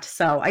or not?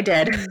 So I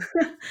did.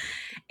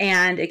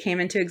 And it came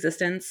into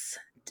existence,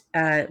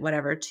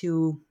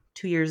 2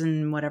 years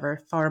and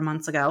 4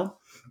 months ago.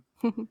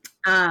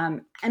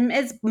 And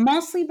it's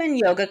mostly been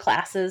yoga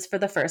classes for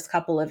the first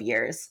couple of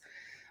years.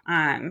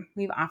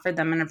 We've offered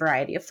them in a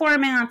variety of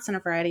formats and a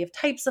variety of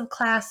types of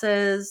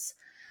classes.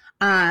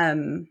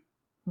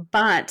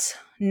 But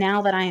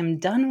now that I am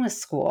done with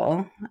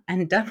school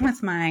and done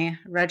with my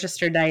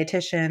registered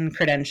dietitian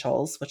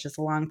credentials, which is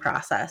a long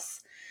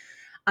process,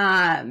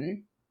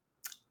 I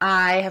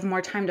have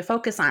more time to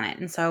focus on it.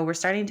 And so we're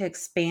starting to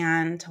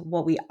expand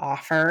what we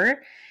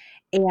offer.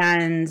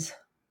 And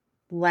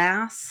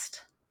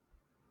last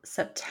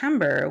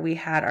September, we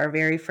had our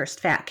very first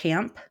fat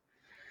camp.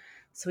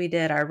 So we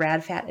did our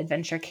Rad Fat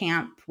Adventure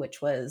Camp,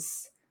 which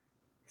was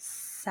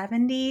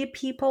 70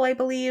 people, I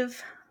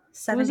believe.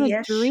 70-ish. It was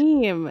a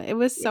dream. It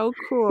was so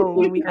cool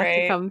when we got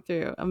to come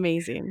through.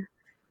 Amazing.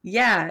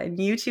 Yeah, and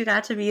you two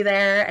got to be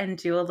there and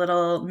do a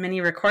little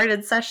mini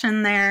recorded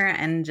session there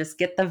and just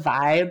get the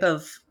vibe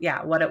of,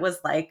 what it was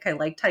like. I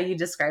liked how you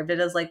described it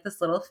as like this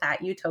little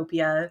fat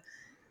utopia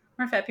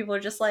where fat people are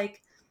just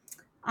like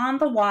on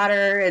the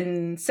water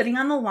and sitting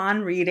on the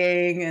lawn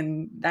reading,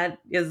 and that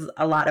is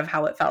a lot of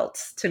how it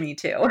felt to me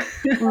too.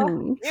 It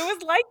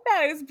was like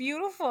that. It was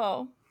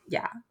beautiful.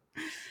 Yeah.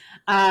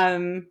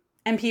 And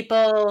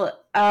people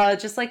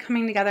just like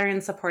coming together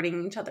and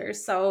supporting each other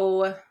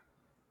so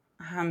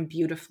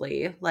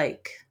beautifully,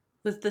 like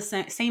with the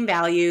same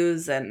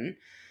values, and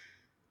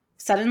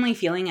suddenly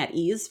feeling at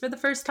ease for the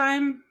first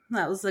time.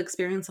 That was the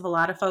experience of a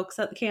lot of folks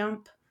at the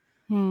camp.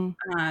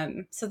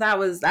 So that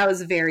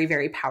was very,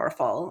 very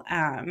powerful.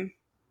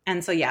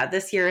 And so, yeah,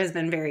 this year has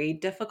been very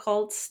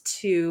difficult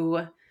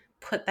to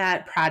put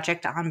that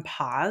project on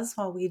pause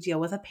while we deal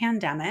with a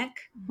pandemic.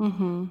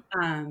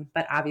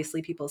 But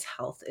obviously people's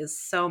health is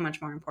so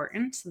much more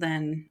important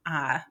than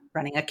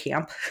running a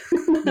camp.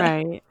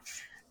 Right.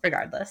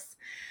 Regardless.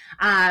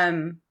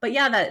 But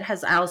yeah, that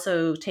has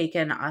also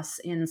taken us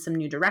in some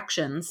new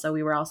directions. So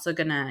we were also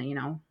gonna,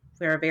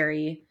 we're a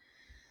very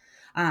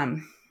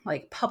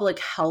like public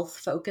health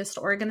focused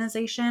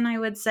organization, I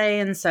would say.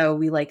 And so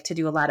we like to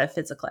do a lot of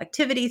physical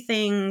activity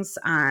things.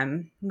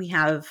 We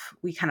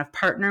kind of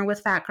partner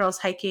with Fat Girls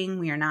Hiking.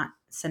 We are not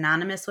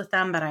synonymous with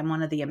them, but I'm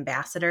one of the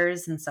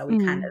ambassadors. And so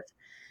we kind of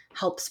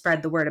help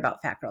spread the word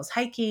about Fat Girls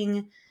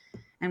Hiking.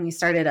 And we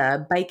started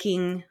a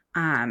biking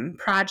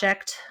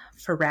project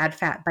for Rad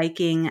Fat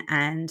Biking,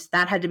 and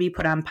that had to be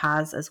put on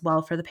pause as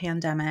well for the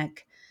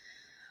pandemic.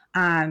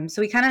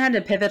 So we kind of had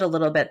to pivot a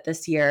little bit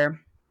this year.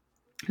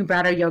 We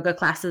brought our yoga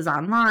classes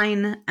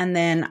online, and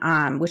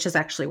then which has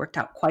actually worked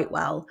out quite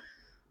well,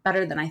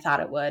 better than I thought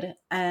it would.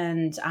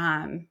 And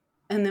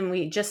then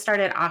we just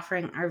started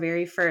offering our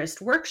very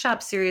first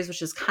workshop series,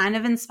 which is kind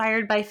of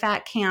inspired by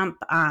Fat Camp,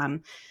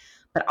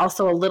 but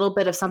also a little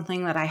bit of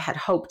something that I had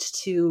hoped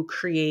to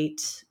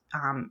create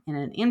in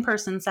an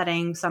in-person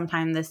setting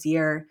sometime this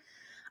year.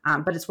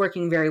 But it's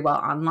working very well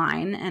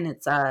online, and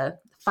it's a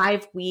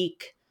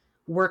 5-week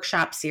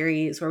workshop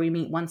series where we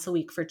meet once a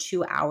week for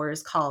 2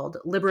 hours called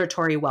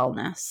Liberatory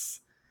Wellness.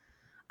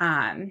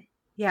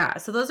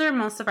 So those are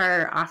most of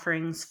our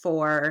offerings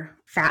for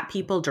fat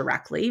people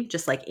directly,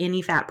 just like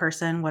any fat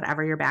person,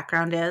 whatever your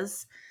background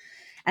is.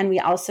 And we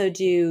also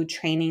do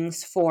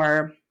trainings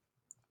for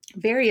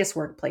various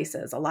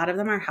workplaces. A lot of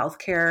them are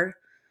healthcare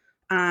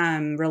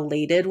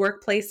related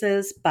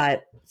workplaces,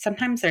 but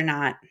sometimes they're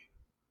not.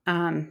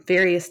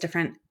 Various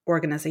different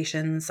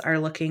organizations are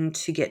looking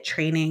to get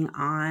training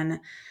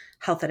on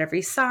health at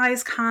every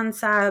size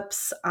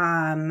concepts,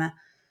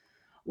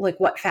 like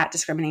what fat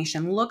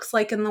discrimination looks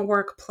like in the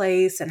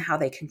workplace and how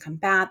they can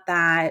combat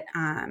that.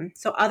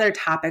 So other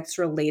topics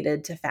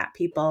related to fat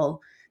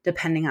people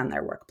depending on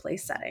their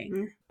workplace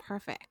setting.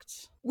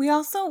 Perfect. We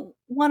also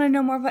want to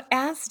know more about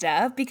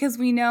ASDA because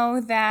we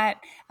know that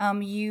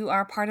you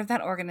are part of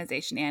that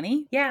organization,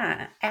 Annie.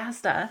 Yeah,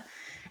 ASDA.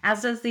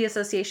 ASDA is the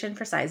Association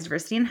for Size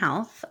Diversity in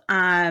Health.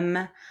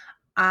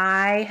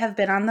 I have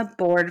been on the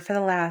board for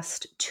the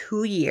last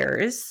 2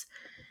 years,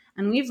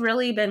 and we've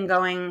really been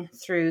going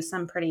through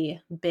some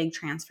pretty big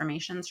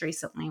transformations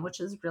recently, which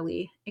is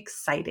really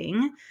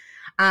exciting.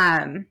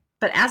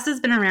 But ASDA's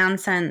been around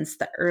since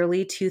the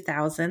early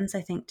 2000s,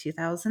 I think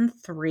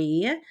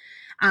 2003.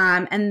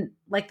 And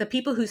like the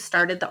people who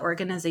started the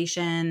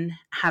organization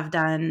have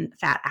done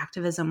fat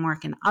activism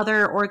work in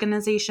other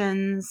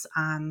organizations,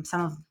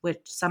 some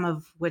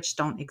of which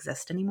don't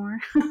exist anymore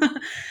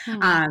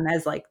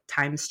as like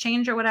times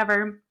change or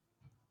whatever.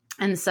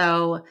 And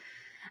so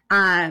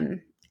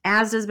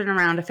ASDA's been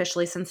around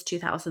officially since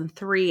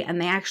 2003,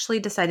 and they actually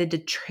decided to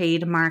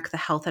trademark the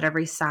health at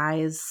every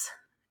size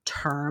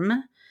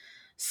term.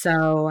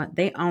 So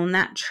they own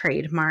that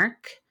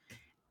trademark,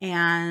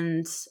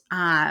 and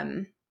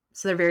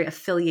so they're very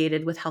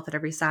affiliated with Health at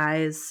Every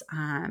Size,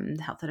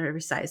 the Health at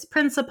Every Size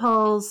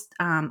principles,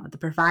 the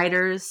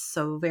providers,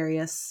 so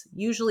various,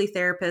 usually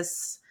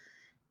therapists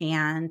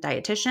and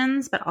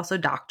dietitians, but also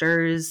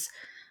doctors,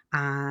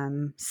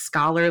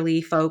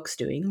 scholarly folks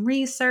doing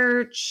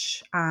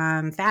research,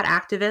 fat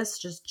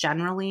activists just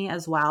generally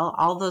as well.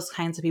 All those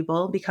kinds of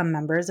people become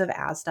members of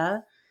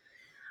ASDA.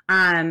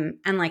 And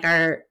like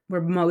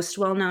we're most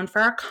well known for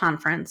our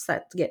conference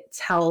that gets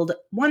held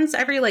once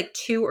every like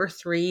 2 or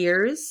 3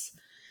 years.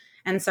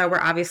 And so we're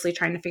obviously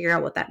trying to figure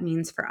out what that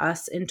means for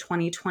us in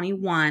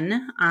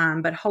 2021,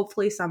 but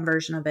hopefully some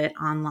version of it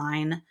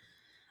online,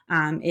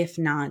 if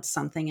not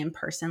something in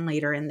person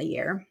later in the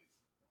year.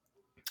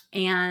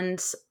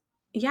 And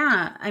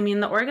yeah, I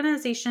mean, the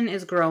organization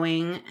is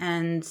growing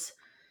and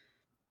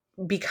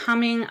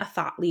becoming a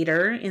thought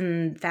leader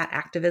in fat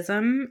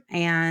activism,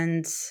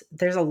 and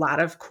there's a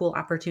lot of cool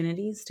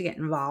opportunities to get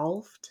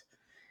involved.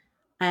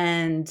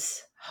 And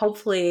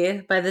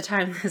hopefully by the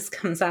time this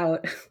comes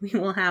out, we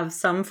will have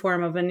some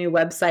form of a new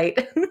website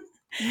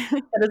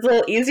that is a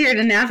little easier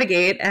to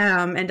navigate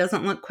and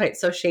doesn't look quite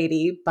so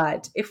shady.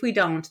 But if we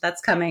don't,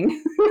 that's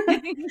coming.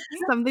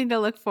 Something to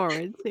look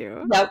forward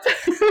to. Yep.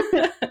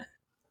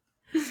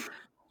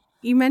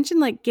 You mentioned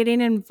like getting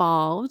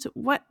involved.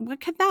 What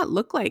could that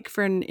look like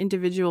for an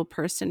individual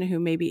person who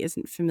maybe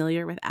isn't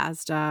familiar with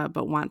ASDA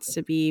but wants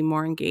to be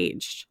more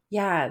engaged?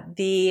 Yeah,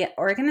 the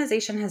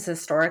organization has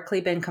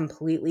historically been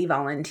completely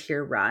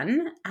volunteer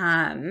run,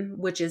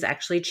 which is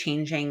actually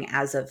changing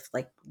as of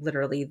like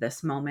literally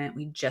this moment.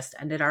 We just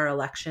ended our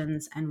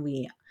elections and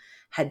we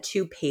had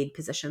 2 paid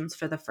positions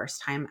for the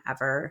first time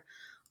ever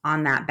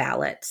on that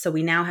ballot. So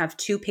we now have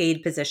 2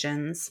 paid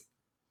positions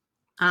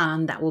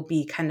that will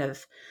be kind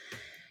of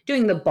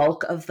doing the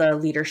bulk of the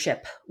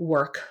leadership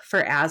work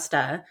for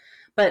ASDA.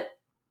 But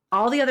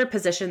all the other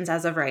positions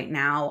as of right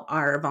now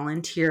are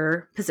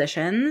volunteer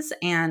positions,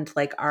 and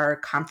like our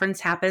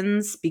conference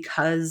happens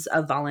because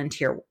of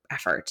volunteer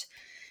effort.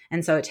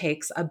 And so it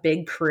takes a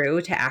big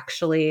crew to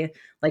actually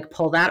like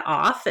pull that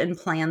off and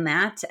plan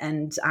that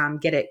and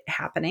get it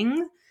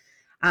happening.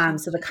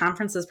 So the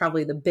conference is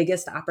probably the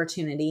biggest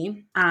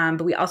opportunity.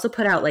 But we also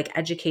put out like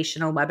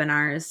educational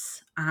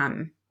webinars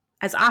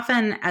as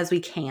often as we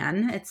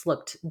can. It's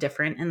looked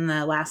different in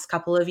the last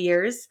couple of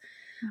years.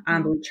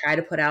 But we try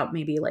to put out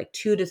maybe like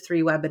 2 to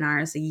 3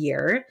 webinars a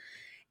year.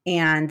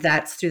 And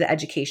that's through the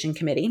education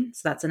committee.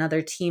 So that's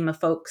another team of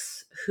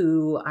folks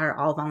who are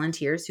all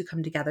volunteers who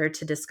come together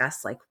to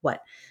discuss like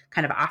what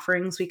kind of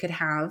offerings we could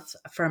have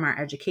from our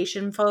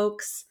education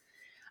folks.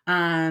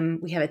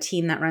 We have a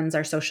team that runs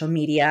our social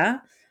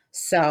media.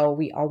 So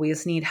we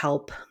always need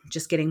help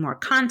just getting more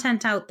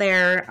content out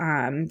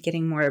there,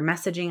 getting more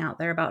messaging out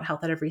there about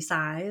health at every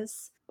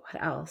size.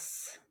 What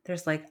else?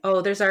 There's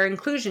there's our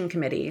inclusion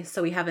committee.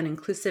 So we have an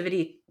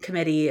inclusivity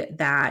committee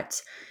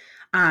that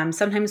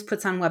sometimes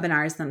puts on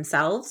webinars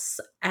themselves,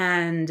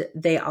 and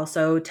they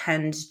also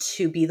tend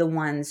to be the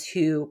ones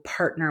who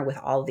partner with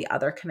all the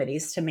other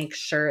committees to make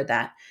sure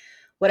that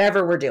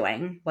whatever we're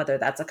doing, whether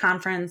that's a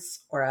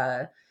conference or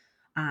a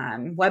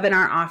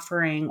webinar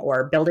offering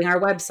or building our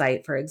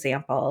website, for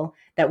example,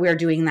 that we're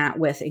doing that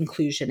with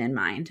inclusion in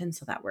mind, and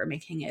so that we're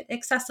making it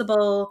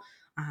accessible,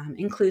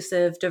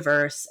 inclusive,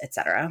 diverse,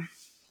 etc.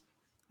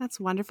 That's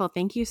wonderful.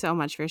 Thank you so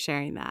much for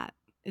sharing that.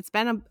 It's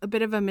been a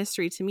bit of a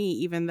mystery to me,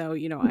 even though,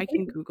 I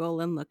can Google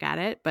and look at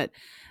it, but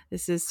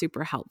this is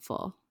super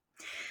helpful.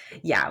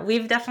 Yeah,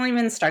 we've definitely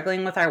been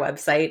struggling with our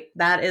website.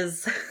 That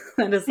is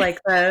like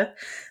the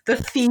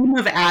theme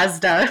of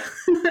ASDA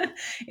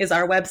is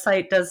our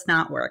website does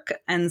not work.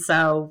 And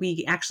so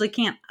we actually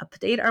can't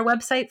update our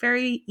website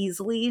very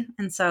easily.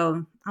 And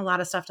so a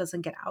lot of stuff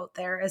doesn't get out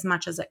there as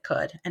much as it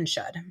could and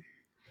should.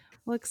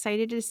 Well,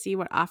 excited to see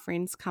what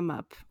offerings come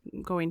up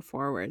going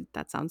forward.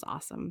 That sounds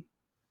awesome.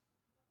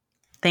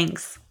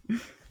 Thanks.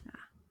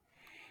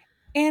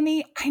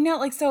 Annie, I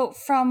know, so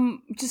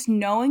from just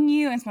knowing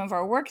you and some of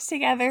our works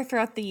together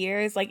throughout the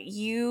years,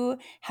 you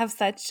have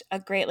such a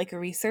great,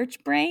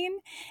 research brain.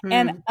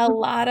 And a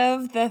lot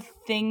of the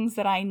things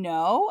that I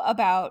know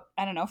about,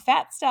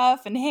 fat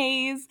stuff and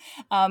HAES,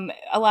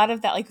 a lot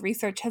of that,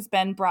 research has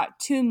been brought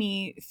to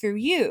me through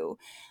you.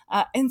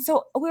 And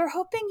so we were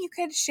hoping you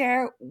could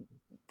share,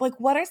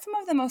 what are some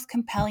of the most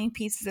compelling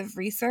pieces of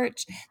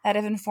research that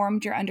have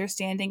informed your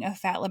understanding of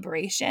fat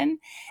liberation?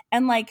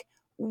 And,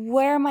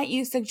 where might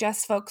you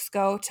suggest folks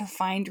go to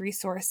find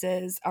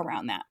resources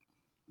around that?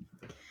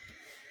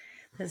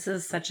 This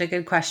is such a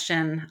good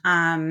question.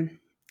 And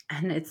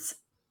it's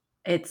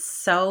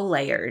so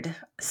layered.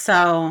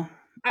 So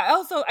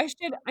I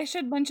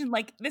should mention,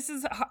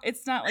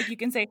 it's not like you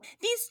can say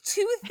these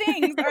 2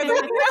 things are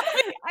the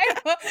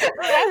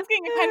we're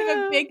asking a kind of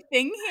a big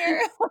thing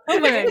here. You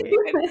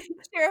can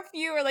share a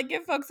few or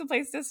give folks a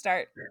place to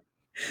start.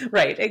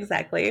 Right,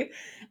 exactly.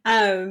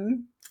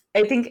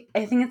 I think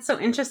it's so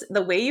interesting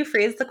the way you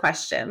phrase the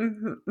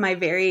question. My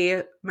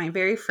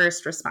very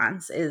first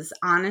response is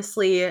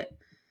honestly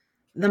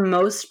the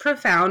most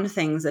profound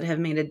things that have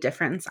made a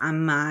difference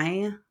on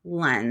my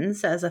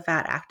lens as a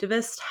fat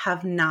activist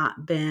have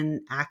not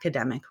been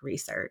academic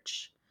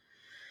research.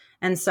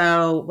 And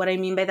so what I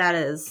mean by that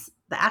is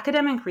the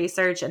academic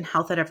research and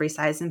health at every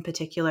size in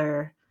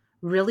particular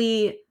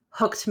really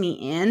hooked me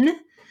in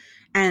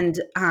and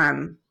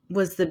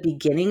was the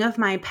beginning of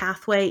my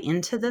pathway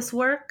into this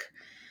work.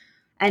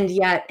 And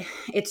yet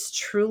it's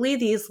truly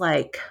these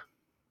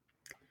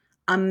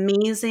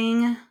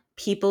amazing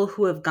people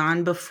who have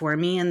gone before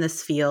me in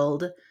this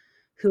field,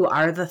 who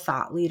are the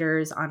thought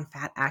leaders on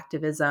fat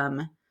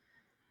activism.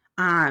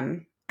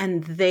 And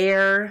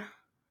they're,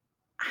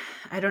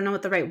 I don't know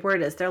what the right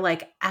word is. They're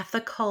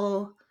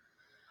ethical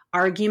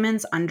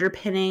arguments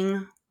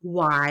underpinning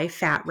why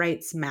fat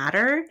rights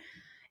matter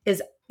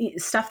is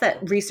stuff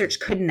that research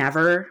could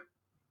never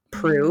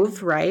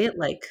prove, right?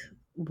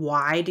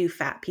 Why do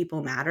fat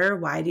people matter?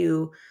 Why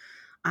do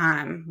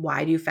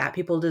fat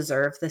people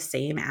deserve the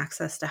same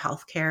access to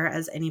healthcare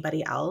as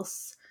anybody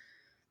else?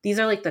 These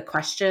are the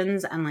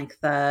questions and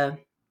the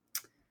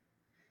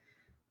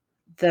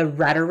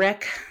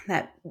rhetoric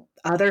that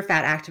other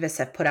fat activists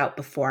have put out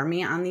before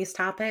me on these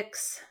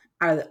topics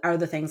are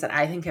the things that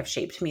I think have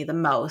shaped me the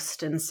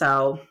most. And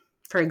so,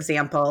 for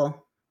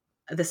example,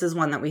 this is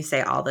one that we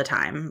say all the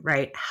time,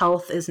 right?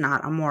 Health is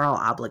not a moral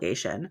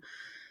obligation,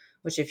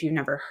 which if you've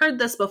never heard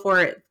this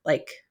before, it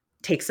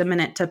takes a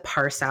minute to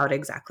parse out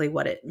exactly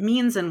what it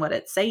means and what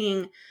it's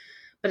saying.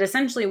 But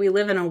essentially, we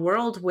live in a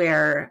world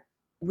where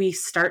we've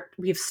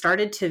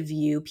started to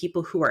view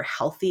people who are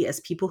healthy as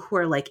people who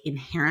are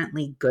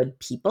inherently good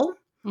people.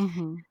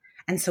 Mm-hmm.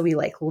 And so we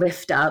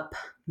lift up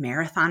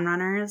marathon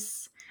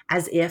runners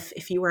as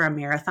if you were a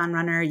marathon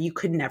runner, you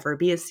could never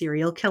be a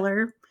serial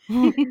killer.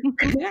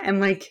 And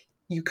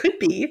you could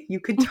be. You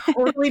could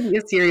totally be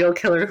a serial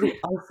killer who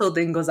also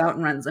then goes out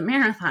and runs a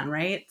marathon,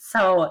 right?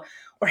 So,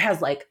 or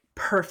has like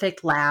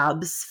perfect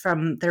labs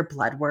from their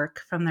blood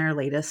work from their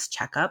latest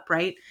checkup,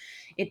 right?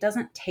 It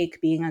doesn't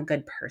take being a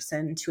good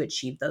person to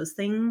achieve those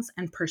things,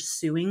 and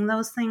pursuing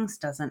those things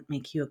doesn't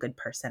make you a good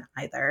person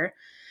either.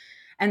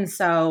 And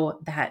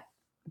so that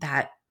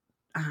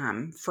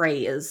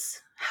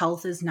phrase,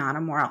 health is not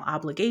a moral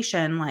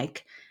obligation,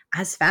 like,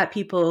 as fat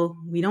people,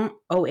 we don't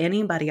owe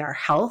anybody our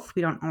health.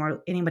 We don't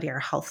owe anybody our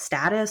health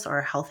status or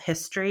our health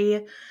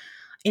history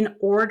in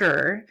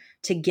order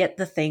to get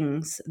the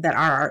things that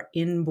are our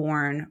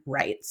inborn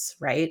rights,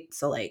 right?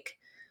 So like,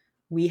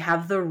 we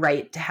have the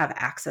right to have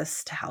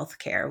access to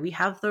healthcare. We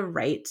have the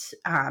right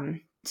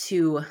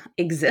to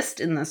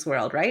exist in this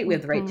world, right? We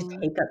have the right to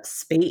take up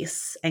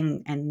space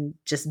and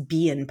just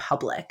be in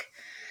public.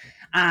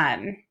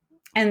 And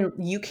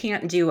you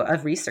can't do a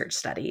research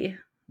study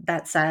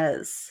that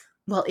says,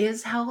 well,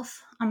 is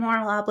health a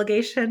moral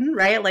obligation,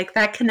 right? Like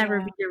that can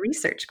never be a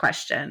research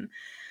question,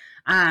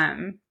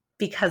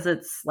 because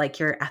it's like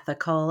your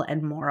ethical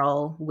and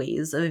moral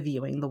ways of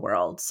viewing the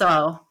world.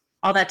 So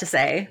all that to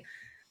say,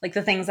 like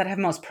the things that have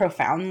most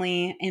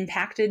profoundly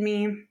impacted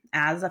me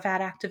as a fat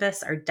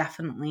activist are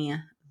definitely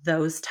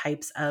those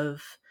types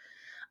of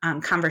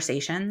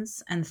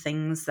conversations and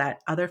things that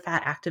other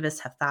fat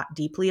activists have thought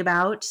deeply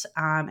about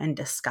and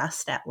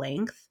discussed at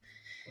length,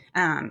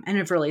 and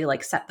have really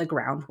like set the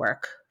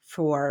groundwork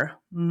for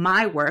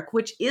my work,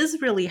 which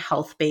is really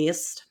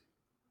health-based.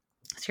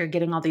 So you're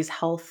getting all these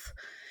health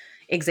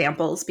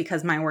examples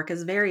because my work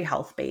is very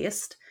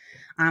health-based,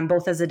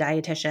 both as a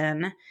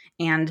dietitian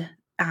and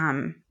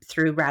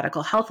through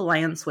Radical Health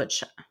Alliance,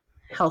 which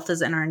health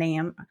is in our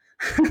name.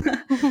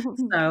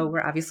 So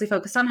we're obviously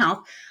focused on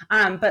health,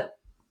 but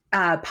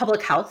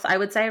public health, I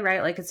would say,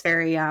 right? Like it's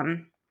very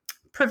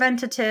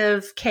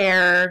preventative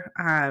care,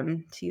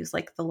 to use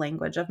like the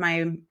language of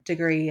my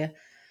degree,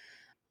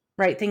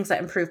 right? Things that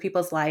improve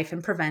people's life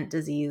and prevent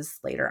disease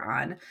later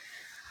on.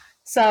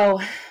 So,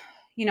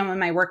 you know, when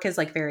my work is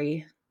like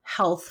very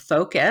health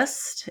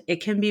focused,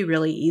 it can be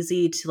really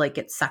easy to like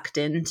get sucked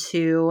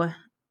into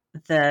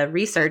the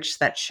research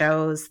that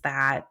shows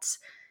that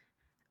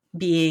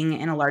being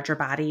in a larger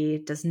body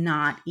does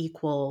not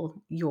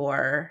equal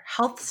your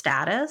health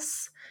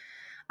status,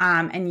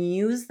 and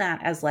use that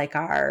as like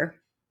our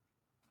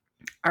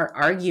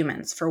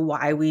arguments for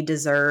why we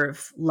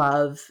deserve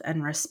love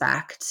and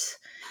respect,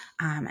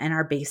 and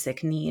our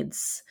basic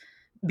needs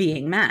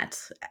being met,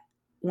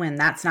 when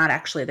that's not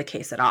actually the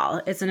case at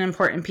all. It's an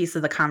important piece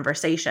of the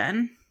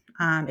conversation.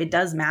 It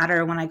does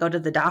matter when I go to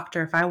the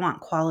doctor if I want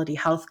quality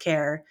health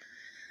care.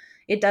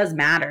 It does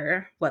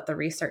matter what the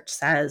research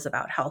says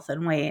about health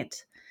and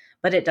weight,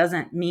 but it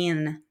doesn't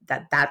mean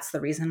that that's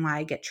the reason why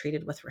I get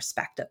treated with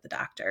respect at the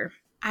doctor.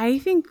 I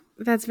think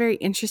that's very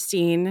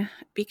interesting,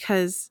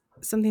 because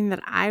something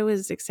that I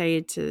was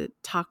excited to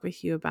talk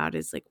with you about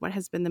is like, what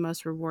has been the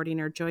most rewarding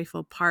or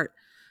joyful part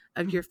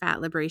of your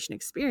fat liberation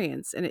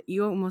experience? And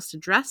you almost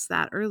addressed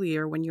that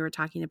earlier when you were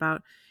talking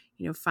about,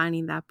 you know,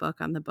 finding that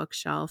book on the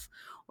bookshelf,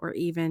 or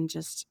even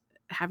just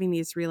having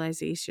these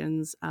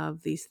realizations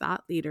of these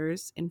thought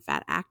leaders in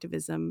fat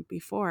activism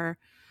before.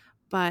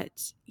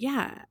 But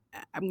yeah,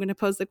 I'm going to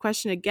pose the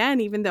question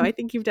again, even though I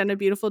think you've done a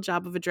beautiful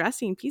job of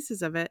addressing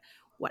pieces of it.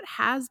 What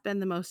has been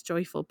the most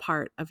joyful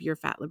part of your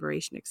fat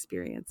liberation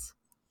experience?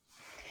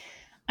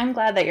 I'm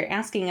glad that you're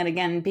asking it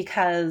again,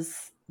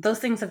 because those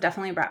things have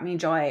definitely brought me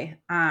joy.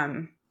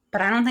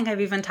 But I don't think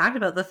I've even talked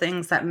about the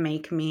things that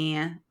make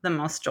me the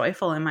most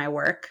joyful in my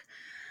work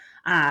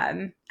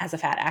as a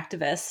fat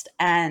activist.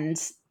 And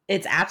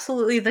it's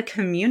absolutely the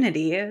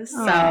community.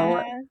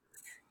 So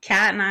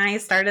Kat and I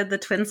started the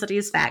Twin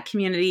Cities Fat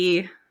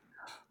Community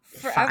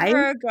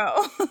forever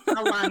ago.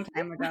 A long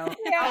time ago.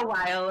 Yeah. A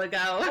while ago.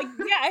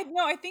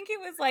 I think it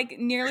was like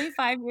nearly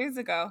 5 years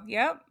ago.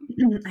 Yep.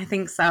 I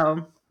think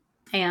so.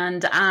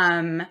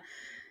 And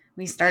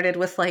we started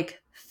with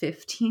like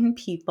 15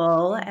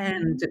 people,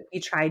 and we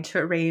tried to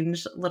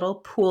arrange little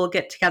pool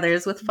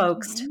get-togethers with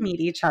folks to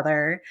meet each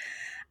other.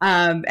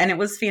 And it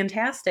was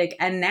fantastic.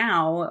 And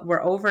now we're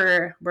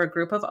a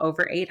group of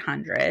over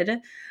 800.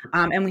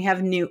 And we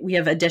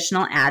have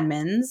additional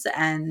admins,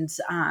 and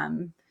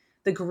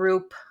the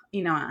group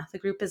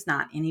is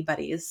not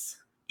anybody's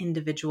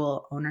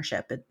individual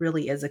ownership. It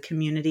really is a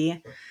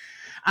community.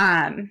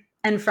 And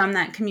from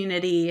that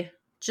community,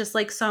 just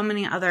like so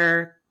many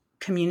other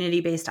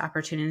community-based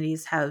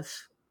opportunities have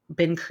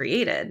been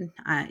created.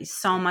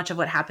 So much of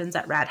what happens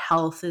at Rad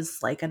Health is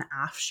like an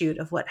offshoot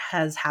of what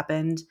has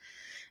happened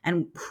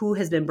and who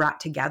has been brought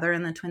together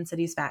in the Twin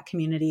Cities Fat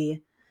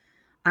community.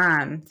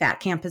 Fat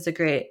Camp is a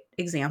great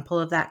example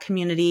of that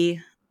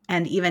community.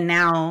 And even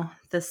now,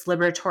 this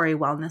liberatory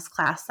wellness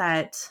class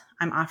that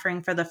I'm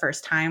offering for the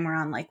first time, we're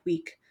on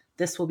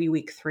this will be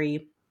week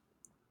 3.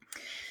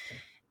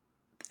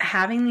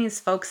 Having these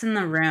folks in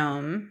the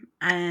room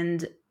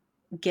and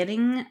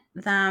getting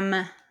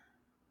them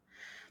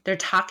they're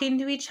talking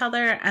to each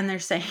other and they're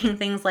saying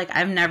things like,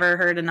 I've never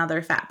heard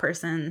another fat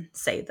person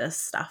say this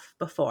stuff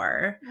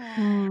before.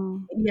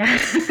 Yeah.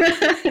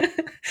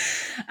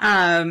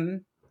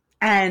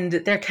 And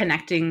they're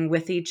connecting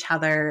with each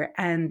other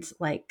and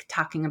like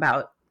talking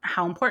about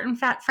how important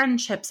fat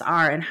friendships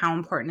are and how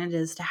important it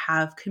is to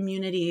have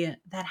community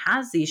that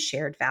has these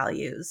shared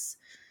values.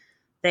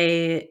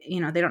 They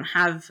don't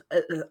have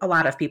a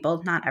lot of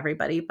people, not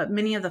everybody, but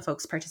many of the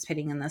folks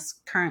participating in this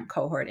current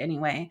cohort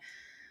anyway.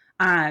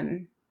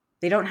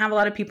 They don't have a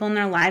lot of people in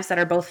their lives that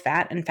are both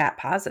fat and fat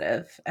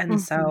positive. And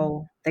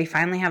so they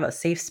finally have a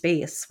safe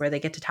space where they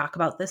get to talk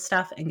about this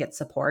stuff and get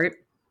support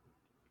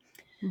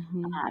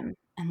and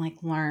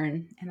like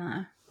learn in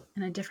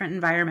a different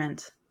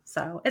environment.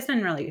 So it's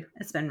been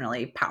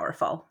really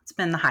powerful. It's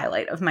been the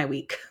highlight of my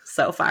week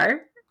so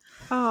far.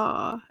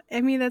 Oh, I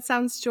mean, that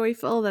sounds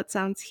joyful. That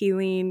sounds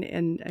healing.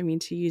 And I mean,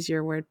 to use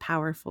your word,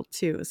 powerful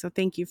too. So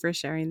thank you for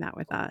sharing that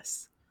with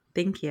us.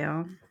 Thank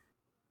you.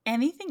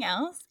 Anything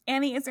else?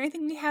 Annie, is there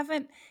anything we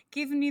haven't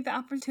given you the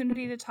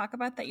opportunity to talk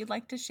about that you'd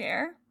like to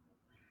share?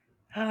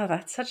 Oh,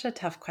 that's such a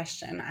tough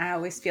question. I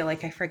always feel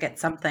like I forget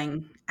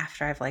something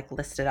after I've like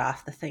listed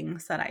off the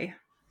things that I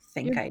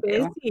think I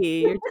do.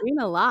 You're doing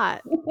a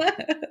lot.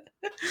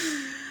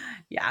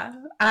 Yeah.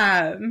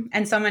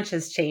 And so much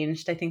has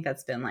changed. I think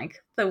that's been like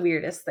the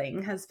weirdest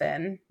thing has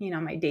been,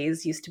 my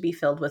days used to be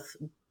filled with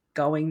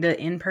going to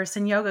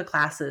in-person yoga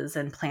classes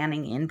and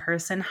planning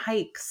in-person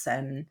hikes.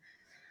 And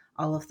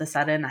all of a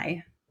sudden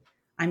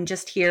I'm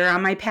just here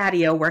on my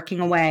patio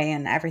working away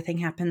and everything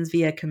happens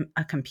via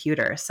a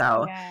computer.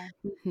 So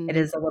it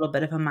is a little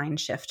bit of a mind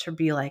shift to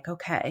be like,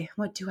 okay,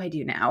 what do I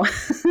do now?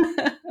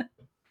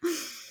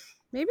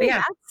 Maybe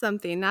that's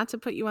something, not to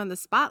put you on the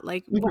spot.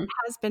 Like, what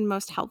has been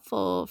most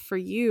helpful for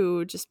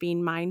you just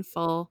being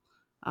mindful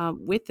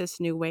with this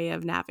new way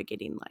of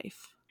navigating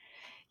life?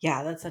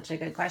 Yeah, that's such a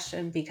good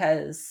question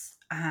because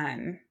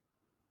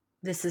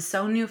this is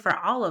so new for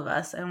all of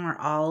us and we're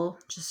all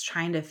just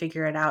trying to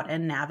figure it out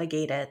and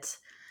navigate it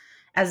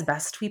as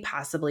best we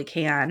possibly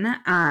can.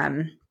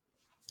 And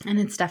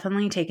it's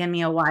definitely taken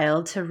me a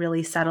while to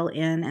really settle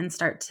in and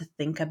start to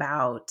think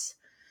about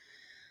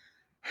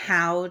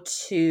how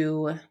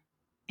to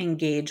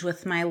engage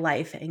with my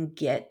life and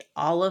get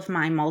all of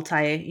my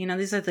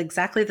these are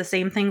exactly the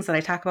same things that I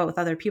talk about with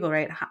other people,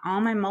 right?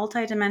 All my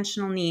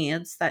multidimensional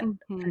needs that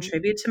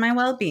contribute to my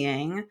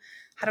well-being.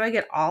 How do I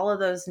get all of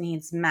those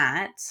needs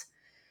met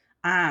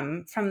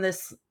from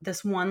this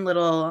one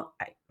little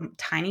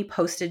tiny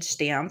postage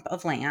stamp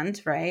of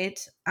land, right?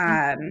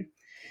 And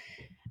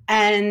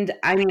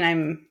I mean,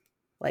 I'm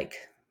like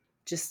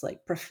just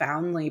like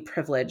profoundly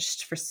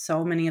privileged for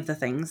so many of the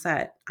things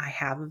that I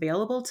have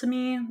available to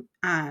me.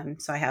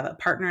 So I have a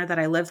partner that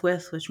I live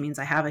with, which means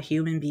I have a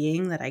human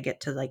being that I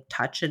get to like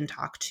touch and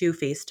talk to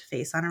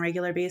face on a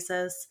regular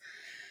basis.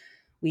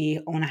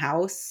 We own a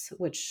house,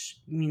 which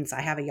means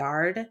I have a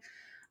yard,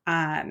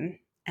 and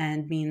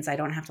means I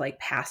don't have to like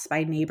pass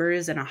by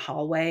neighbors in a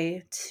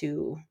hallway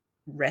to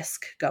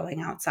risk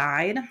going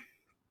outside.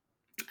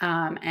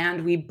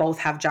 And we both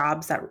have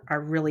jobs that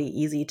are really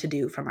easy to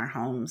do from our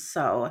homes.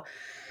 So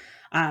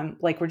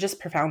we're just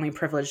profoundly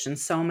privileged in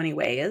so many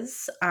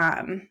ways.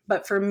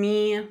 But for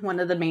me, one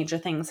of the major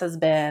things has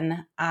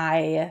been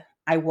I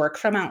work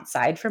from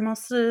outside for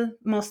most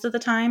of the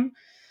time.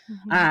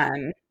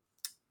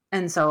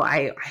 And so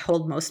I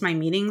hold most of my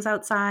meetings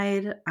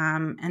outside,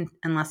 and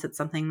unless it's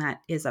something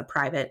that is a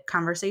private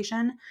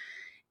conversation.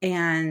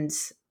 And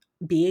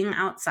being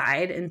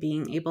outside and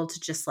being able to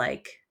just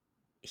like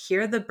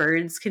hear the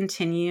birds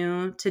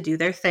continue to do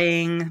their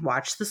thing,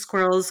 watch the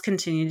squirrels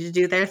continue to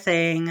do their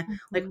thing,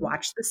 like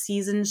watch the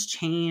seasons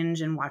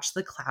change and watch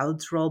the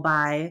clouds roll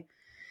by.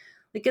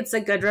 Like it's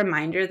a good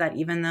reminder that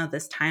even though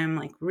this time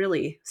like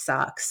really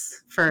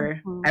sucks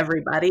for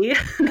everybody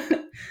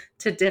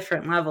to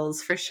different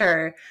levels for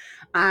sure,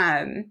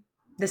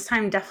 this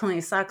time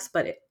definitely sucks,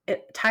 but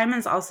time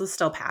is also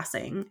still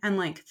passing and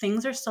like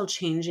things are still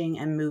changing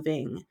and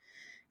moving.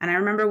 And I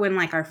remember when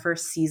like our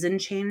first season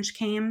change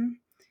came,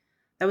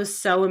 that was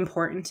so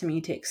important to me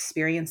to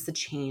experience the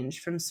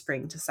change from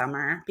spring to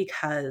summer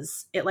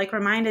because it like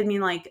reminded me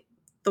like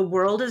the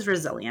world is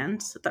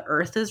resilient, the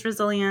earth is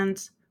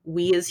resilient,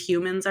 we as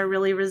humans are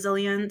really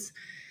resilient,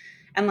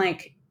 and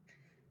like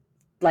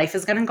life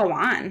is going to go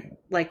on.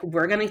 Like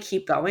we're going to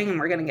keep going and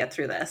we're going to get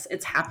through this.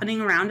 It's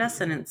happening around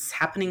us and it's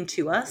happening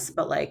to us,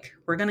 but like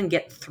we're going to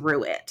get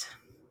through it.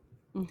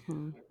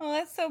 Oh,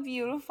 that's so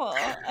beautiful.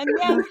 And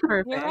yeah,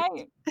 you're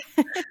right.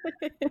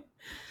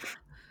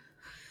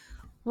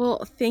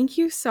 Well, thank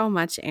you so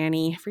much,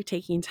 Annie, for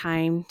taking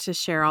time to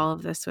share all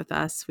of this with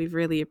us. We've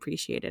really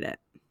appreciated it.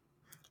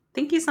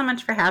 Thank you so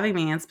much for having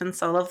me. It's been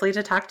so lovely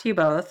to talk to you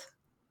both.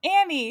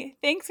 Annie,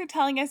 thanks for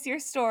telling us your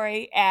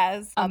story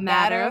as a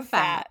matter of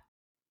fat.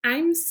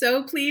 I'm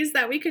so pleased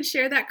that we could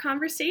share that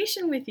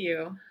conversation with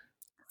you.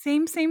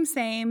 Same, same,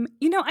 same.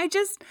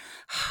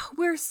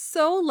 We're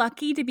so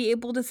lucky to be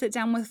able to sit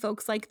down with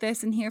folks like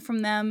this and hear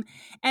from them,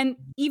 and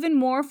even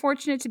more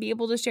fortunate to be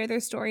able to share their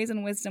stories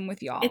and wisdom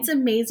with y'all. It's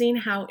amazing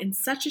how in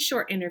such a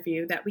short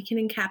interview that we can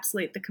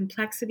encapsulate the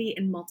complexity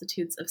and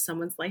multitudes of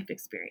someone's life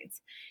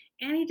experience.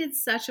 Annie did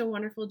such a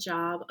wonderful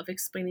job of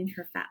explaining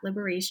her fat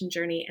liberation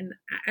journey, and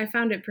I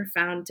found it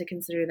profound to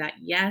consider that,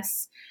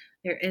 yes,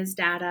 there is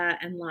data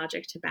and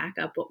logic to back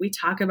up what we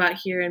talk about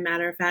here in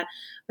Matter of Fat,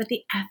 but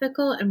the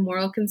ethical and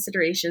moral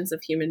considerations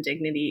of human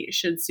dignity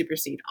should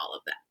supersede all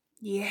of that.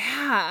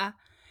 Yeah.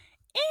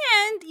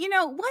 And,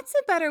 what's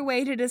a better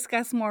way to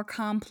discuss more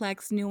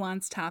complex,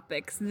 nuanced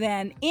topics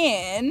than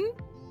in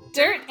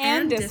Dirt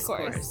and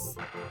Discourse?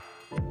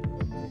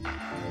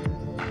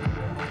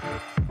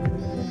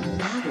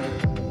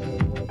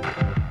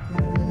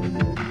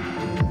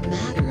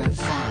 Matter of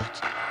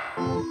Fact.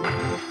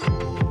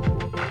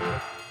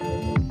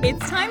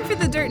 It's time for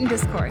the Dirt and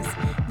Discourse.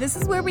 This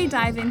is where we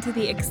dive into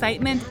the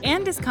excitement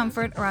and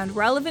discomfort around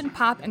relevant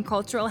pop and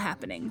cultural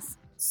happenings.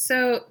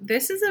 So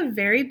this is a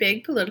very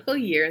big political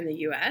year in the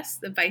U.S.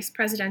 The vice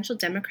presidential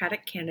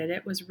Democratic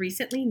candidate was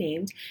recently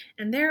named,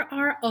 and there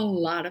are a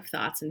lot of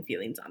thoughts and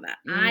feelings on that.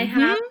 I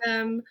have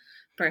them.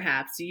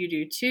 Perhaps you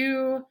do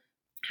too.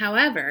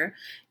 However,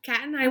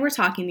 Kat and I were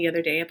talking the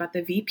other day about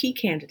the VP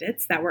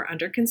candidates that were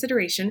under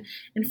consideration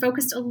and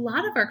focused a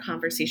lot of our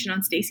conversation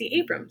on Stacey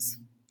Abrams.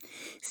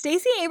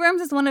 Stacey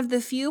Abrams is one of the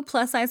few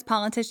plus-size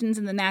politicians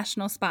in the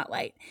national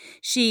spotlight.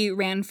 She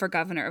ran for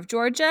governor of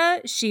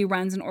Georgia. She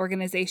runs an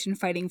organization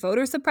fighting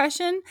voter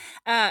suppression.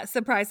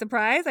 Surprise,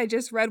 surprise, I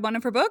just read one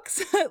of her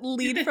books,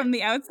 Lead from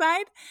the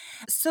Outside.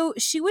 So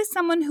she was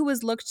someone who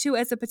was looked to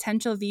as a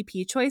potential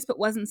VP choice but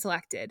wasn't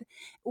selected.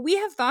 We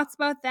have thoughts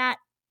about that,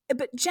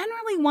 but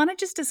generally want to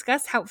just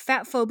discuss how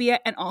fat phobia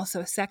and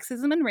also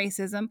sexism and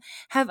racism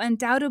have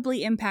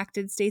undoubtedly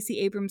impacted Stacey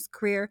Abrams'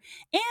 career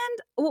and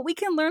what we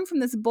can learn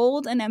from this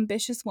bold and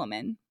ambitious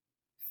woman.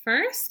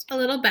 First, a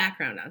little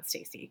background on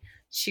Stacey.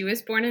 She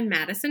was born in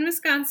Madison,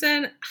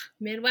 Wisconsin.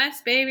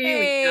 Midwest, baby.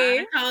 Hey. We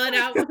gotta call it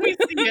out when we see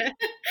it.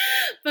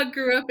 But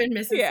grew up in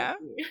Mississippi. Yeah.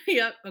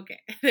 Yep. Okay.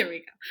 There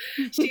we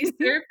go. She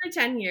served for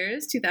 10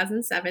 years,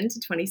 2007 to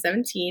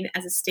 2017,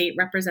 as a state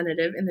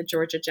representative in the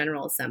Georgia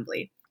General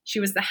Assembly. She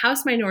was the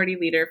House Minority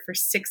Leader for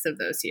 6 of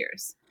those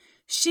years.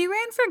 She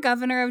ran for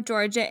governor of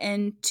Georgia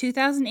in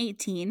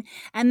 2018,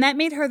 and that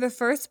made her the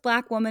first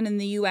Black woman in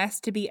the U.S.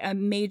 to be a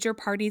major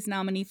party's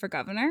nominee for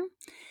governor.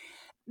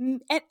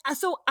 And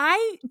so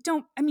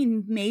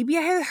maybe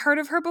I had heard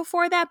of her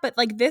before that, but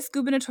like this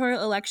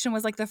gubernatorial election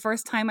was like the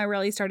first time I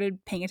really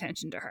started paying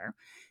attention to her.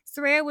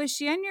 Soraya, was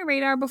she on your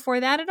radar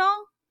before that at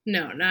all?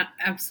 No,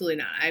 absolutely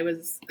not.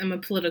 I'm a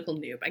political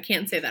noob. I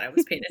can't say that I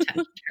was paying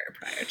attention to her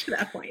prior to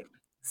that point.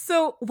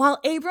 So while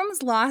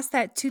Abrams lost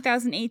that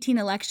 2018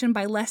 election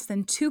by less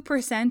than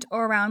 2%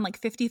 or around like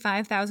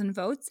 55,000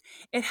 votes,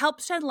 it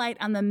helped shed light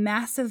on the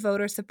massive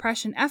voter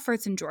suppression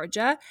efforts in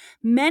Georgia,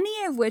 many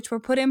of which were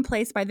put in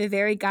place by the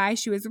very guy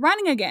she was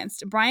running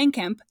against, Brian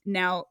Kemp,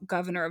 now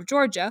governor of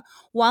Georgia,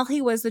 while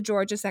he was the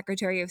Georgia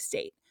Secretary of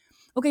State.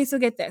 Okay, so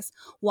get this.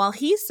 While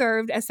he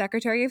served as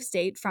Secretary of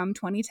State from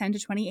 2010 to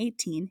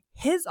 2018,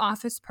 his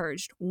office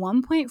purged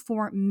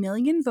 1.4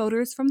 million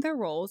voters from their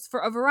rolls for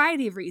a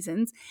variety of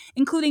reasons,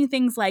 including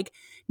things like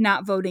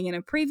not voting in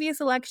a previous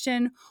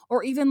election,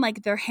 or even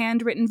like their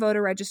handwritten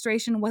voter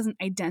registration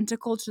wasn't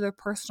identical to their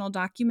personal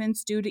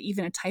documents due to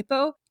even a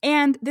typo.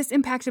 And this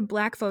impacted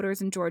Black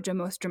voters in Georgia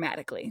most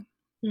dramatically.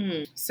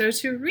 So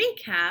to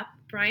recap,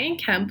 Brian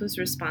Kemp was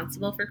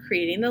responsible for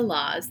creating the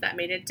laws that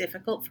made it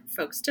difficult for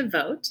folks to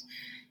vote,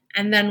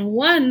 and then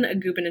won a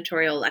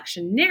gubernatorial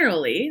election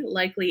narrowly,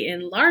 likely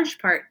in large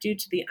part due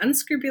to the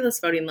unscrupulous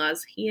voting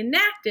laws he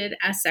enacted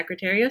as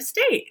Secretary of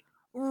State.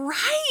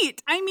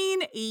 Right. I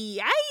mean,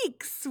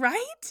 yikes,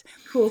 right?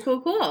 Cool.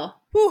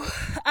 Whew.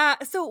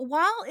 So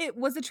while it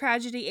was a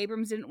tragedy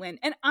Abrams didn't win,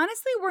 and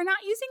honestly, we're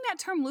not using that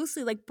term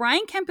loosely. Like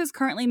Brian Kemp is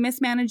currently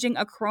mismanaging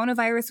a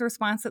coronavirus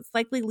response that's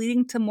likely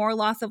leading to more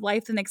loss of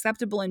life than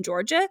acceptable in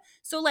Georgia.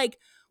 So like,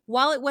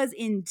 while it was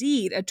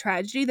indeed a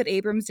tragedy that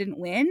Abrams didn't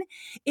win,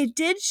 it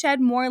did shed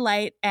more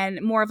light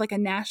and more of like a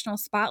national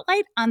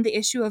spotlight on the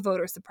issue of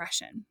voter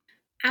suppression.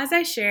 As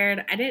I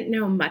shared, I didn't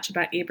know much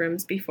about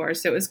Abrams before,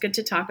 so it was good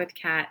to talk with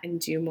Kat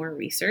and do more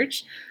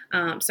research.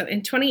 So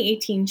in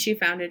 2018, she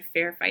founded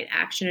Fair Fight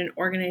Action, an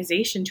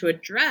organization to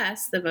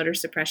address the voter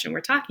suppression we're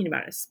talking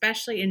about,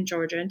 especially in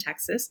Georgia and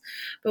Texas,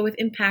 but with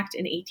impact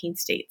in 18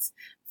 states.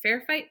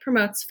 Fair Fight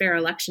promotes fair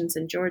elections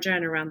in Georgia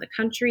and around the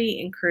country,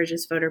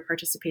 encourages voter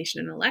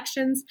participation in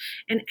elections,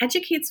 and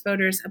educates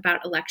voters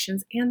about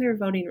elections and their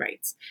voting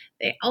rights.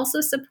 They also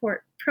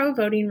support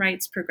pro-voting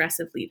rights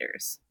progressive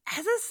leaders.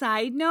 As a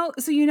side note,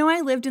 so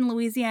I lived in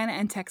Louisiana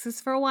and Texas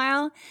for a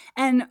while,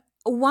 and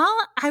while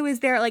I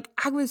was there, like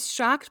I was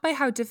shocked by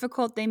how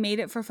difficult they made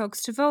it for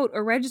folks to vote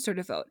or register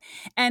to vote.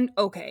 And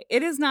okay,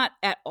 it is not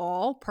at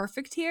all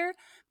perfect here,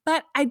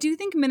 but I do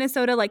think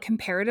Minnesota, like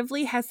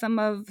comparatively, has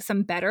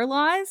some better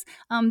laws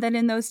than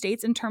in those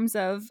states in terms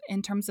of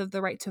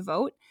the right to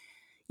vote.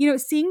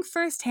 seeing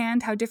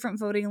firsthand how different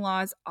voting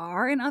laws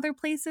are in other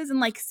places and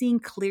like seeing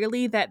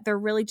clearly that they're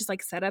really just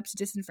like set up to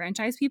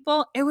disenfranchise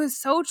people, it was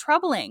so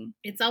troubling.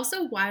 It's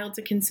also wild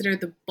to consider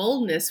the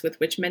boldness with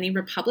which many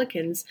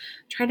Republicans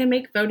try to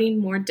make voting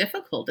more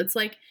difficult. It's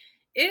like,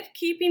 if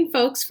keeping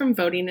folks from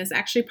voting is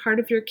actually part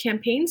of your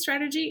campaign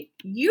strategy,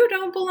 you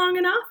don't belong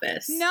in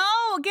office. No,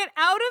 get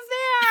out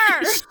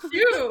of there.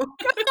 Shoo.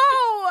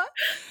 Go.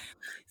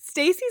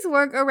 Stacey's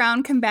work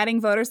around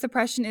combating voter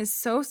suppression is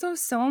so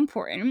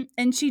important,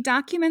 and she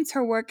documents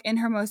her work in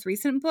her most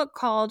recent book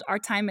called Our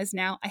Time Is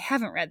Now. I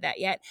haven't read that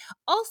yet.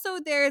 Also,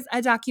 there's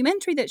a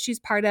documentary that she's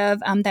part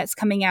of that's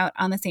coming out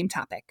on the same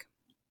topic.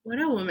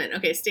 What a woman.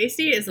 Okay,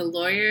 Stacey is a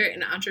lawyer,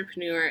 an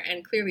entrepreneur,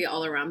 and clearly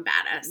all around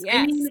badass. Yes.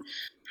 I mean,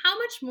 how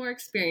much more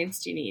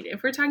experience do you need?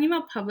 If we're talking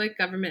about public,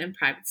 government, and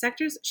private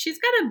sectors, she's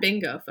got a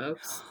bingo,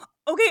 folks.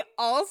 Okay,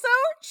 also,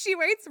 she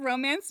writes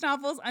romance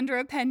novels under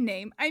a pen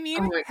name. I mean,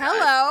 Oh my God.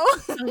 hello.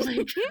 Oh my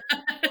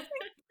God.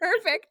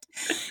 Perfect.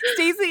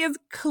 Stacey is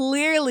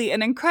clearly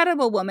an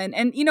incredible woman.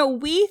 And,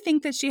 we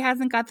think that she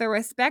hasn't got the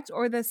respect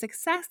or the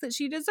success that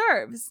she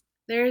deserves.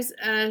 There's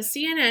a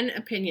CNN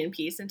opinion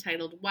piece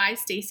entitled Why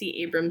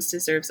Stacey Abrams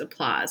Deserves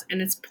Applause,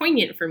 and it's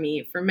poignant for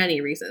me for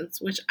many reasons,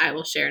 which I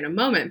will share in a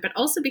moment, but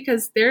also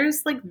because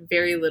there's like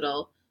very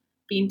little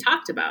being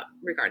talked about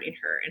regarding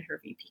her and her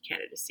VP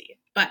candidacy.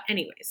 But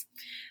anyways,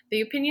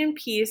 the opinion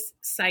piece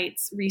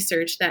cites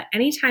research that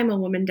anytime a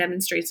woman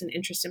demonstrates an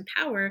interest in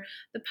power,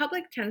 the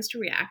public tends to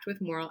react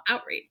with moral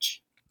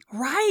outrage.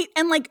 Right.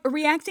 And like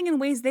reacting in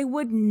ways they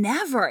would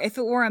never if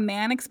it were a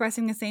man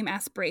expressing the same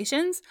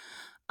aspirations.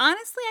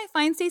 Honestly, I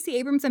find Stacey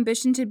Abrams'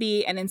 ambition to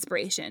be an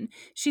inspiration.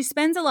 She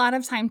spends a lot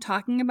of time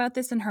talking about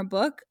this in her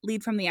book,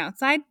 Lead from the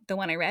Outside, the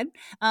one I read.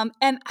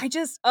 And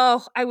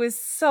I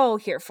was so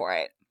here for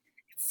it.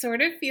 It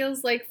sort of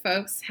feels like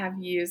folks have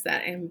used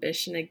that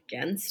ambition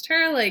against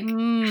her. Like,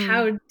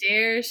 how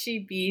dare she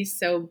be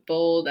so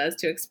bold as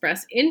to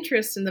express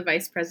interest in the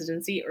vice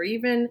presidency or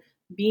even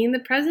being the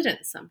president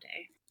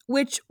someday?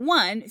 Which,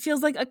 one,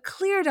 feels like a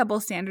clear double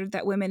standard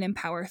that women in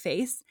power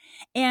face.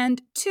 And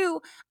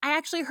two, I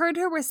actually heard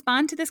her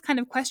respond to this kind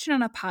of question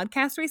on a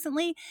podcast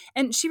recently.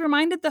 And she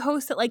reminded the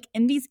host that, like,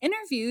 in these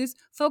interviews,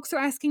 folks are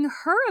asking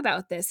her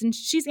about this and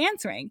she's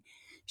answering.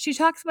 She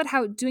talks about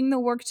how doing the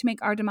work to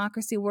make our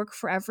democracy work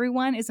for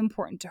everyone is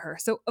important to her.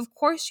 So, of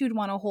course, she would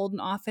want to hold an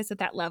office at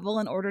that level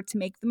in order to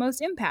make the most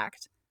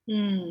impact.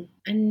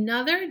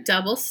 Another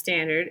double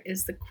standard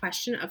is the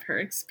question of her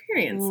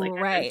experience, like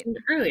I mentioned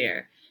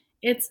earlier.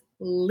 It's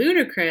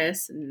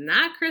ludicrous,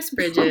 not Chris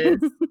Bridges.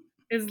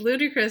 It's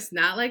ludicrous,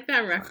 not like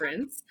that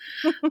reference,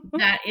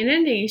 that in a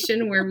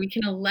nation where we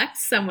can elect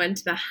someone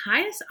to the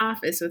highest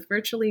office with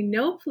virtually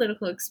no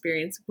political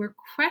experience, we're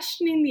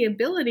questioning the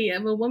ability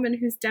of a woman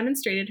who's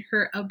demonstrated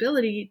her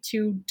ability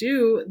to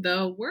do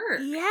the work.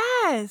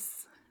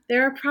 Yes.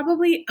 There are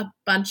probably a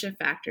bunch of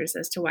factors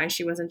as to why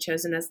she wasn't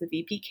chosen as the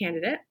VP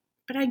candidate,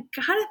 but I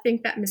gotta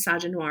think that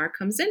misogynoir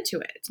comes into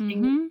it.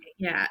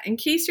 In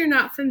case you're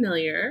not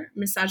familiar,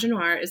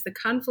 misogynoir is the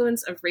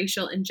confluence of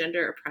racial and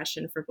gender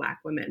oppression for Black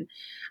women.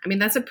 I mean,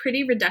 that's a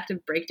pretty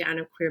reductive breakdown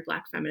of queer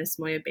Black feminist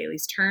Moya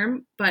Bailey's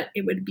term, but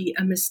it would be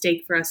a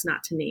mistake for us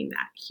not to name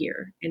that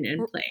here in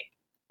play.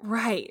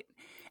 Right.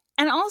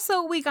 And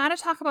also, we got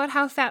to talk about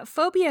how fat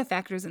phobia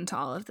factors into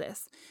all of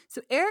this.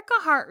 So Erica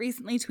Hart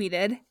recently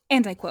tweeted,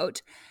 and I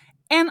quote,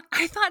 "And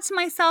I thought to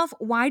myself,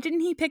 why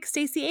didn't he pick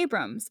Stacey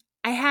Abrams?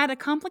 I had a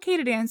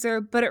complicated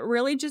answer, but it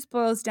really just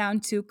boils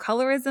down to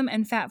colorism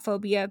and fat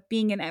phobia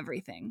being in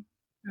everything."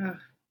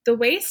 The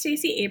way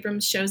Stacey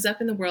Abrams shows up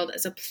in the world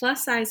as a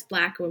plus-size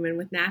Black woman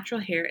with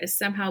natural hair is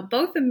somehow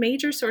both a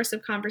major source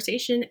of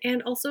conversation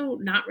and also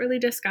not really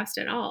discussed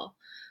at all.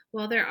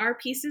 While there are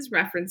pieces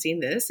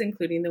referencing this,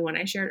 including the one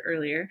I shared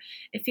earlier,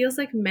 it feels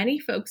like many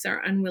folks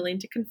are unwilling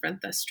to confront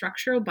the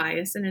structural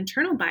bias and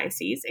internal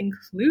biases,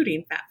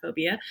 including fat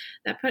phobia,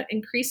 that put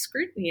increased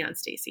scrutiny on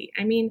Stacey.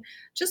 I mean,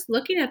 just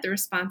looking at the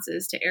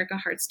responses to Erica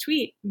Hart's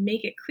tweet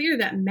make it clear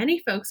that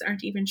many folks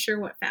aren't even sure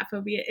what fat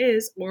phobia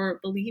is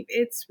or believe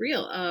it's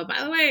real.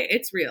 By the way,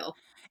 it's real.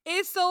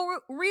 It's so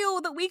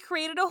real that we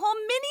created a whole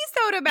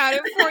mini-sode about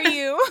it for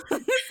you.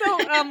 So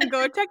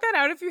go check that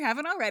out if you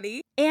haven't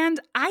already. And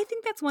I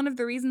think that's one of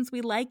the reasons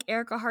we like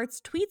Erica Hart's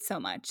tweet so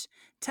much.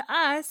 To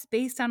us,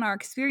 based on our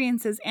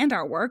experiences and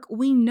our work,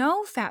 we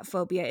know fat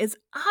phobia is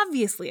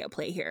obviously at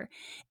play here.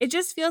 It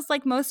just feels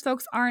like most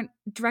folks aren't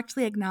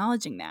directly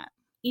acknowledging that.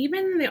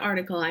 Even in the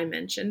article I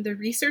mentioned, the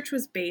research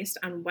was based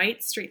on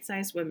white,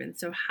 straight-sized women.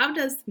 So how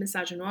does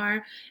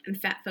misogynoir and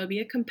fat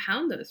phobia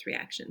compound those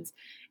reactions?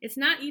 It's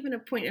not even a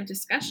point of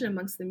discussion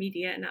amongst the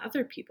media and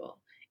other people.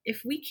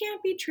 If we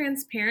can't be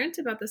transparent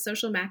about the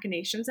social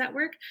machinations at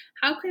work,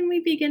 how can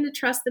we begin to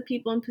trust the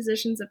people in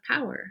positions of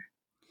power?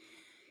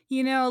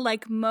 You know,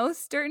 like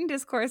most certain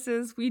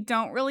discourses, we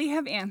don't really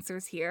have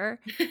answers here.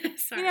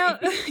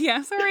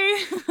 Sorry.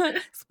 Sorry.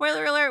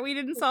 Spoiler alert, we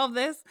didn't solve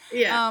this.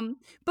 Yeah.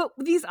 But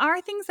these are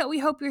things that we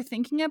hope you're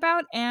thinking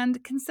about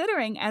and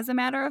considering as a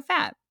matter of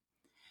fact.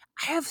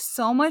 I have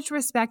so much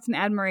respect and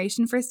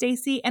admiration for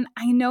Stacey, and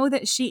I know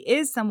that she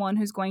is someone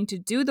who's going to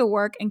do the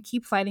work and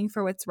keep fighting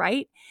for what's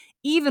right,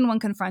 even when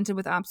confronted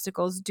with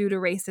obstacles due to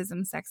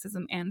racism,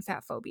 sexism, and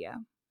fat phobia.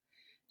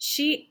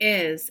 She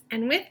is.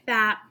 And with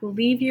that, we'll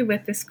leave you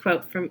with this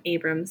quote from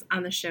Abrams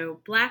on the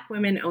show Black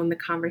Women Own the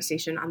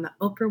Conversation on the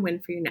Oprah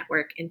Winfrey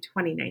Network in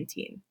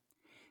 2019.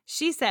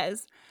 She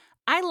says,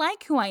 I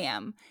like who I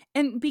am,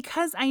 and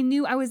because I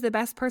knew I was the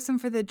best person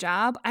for the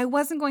job, I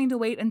wasn't going to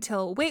wait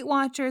until Weight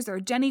Watchers or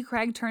Jenny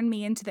Craig turned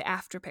me into the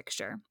after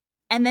picture.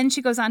 And then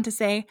she goes on to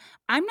say,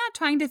 I'm not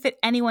trying to fit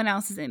anyone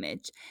else's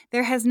image.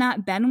 There has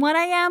not been what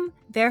I am,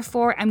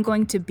 therefore I'm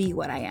going to be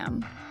what I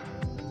am.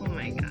 Oh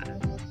my God.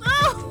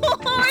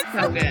 Oh, it's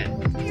So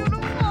good.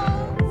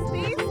 beautiful,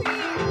 Stacey.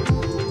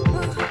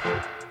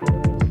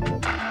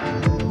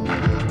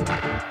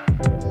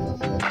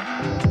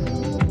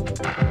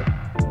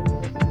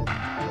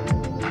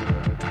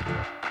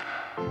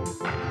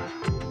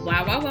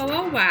 Wow, wow, wow,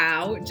 wow,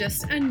 wow.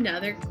 Just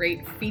another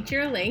great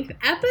feature-length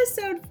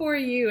episode for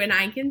you. And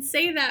I can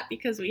say that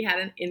because we had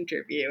an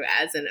interview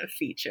as in a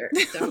feature.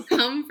 So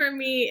come for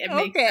me. It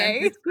makes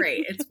Okay. sense. It's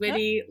great. It's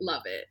witty.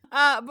 Love it.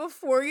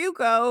 Before you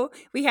go,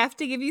 we have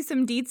to give you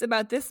some deets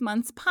about this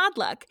month's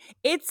Podluck.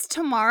 It's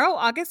tomorrow,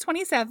 August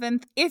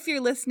 27th, if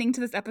you're listening to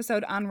this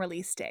episode on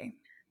release day.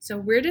 So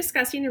we're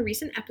discussing a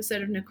recent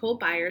episode of Nicole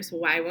Byer's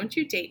Why Won't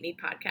You Date Me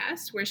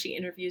podcast, where she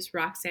interviews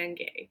Roxane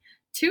Gay.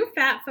 Two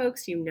fat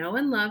folks you know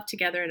and love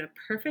together in a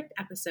perfect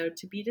episode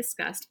to be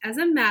discussed as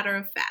a matter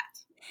of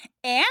fact.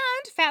 And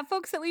fat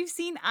folks that we've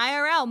seen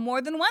IRL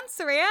more than once,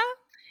 Saraya.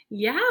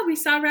 Yeah, we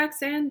saw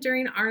Roxane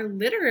during our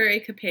literary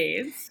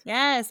capades.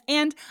 Yes,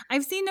 and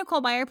I've seen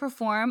Nicole Byer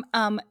perform.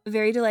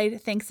 Very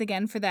delighted. Thanks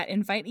again for that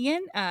invite,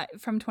 Ian,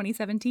 from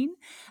 2017.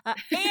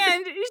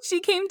 And she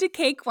came to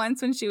Cake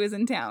once when she was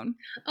in town.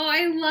 Oh,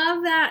 I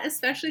love that,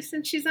 especially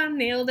since she's on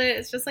Nailed It.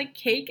 It's just like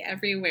cake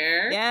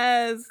everywhere.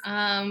 Yes.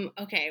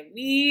 Okay,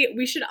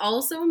 we should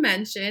also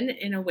mention,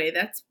 in a way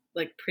that's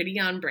like pretty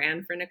on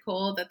brand for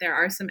Nicole, that there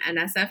are some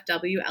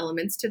NSFW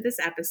elements to this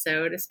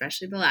episode,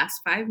 especially the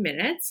last 5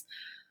 minutes.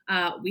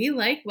 We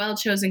like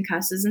well-chosen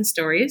cusses and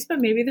stories, but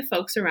maybe the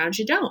folks around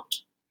you don't.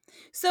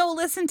 So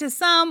listen to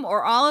some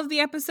or all of the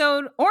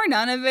episode or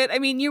none of it. I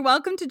mean, you're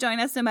welcome to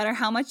join us no matter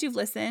how much you've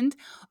listened.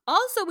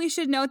 Also, we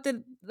should note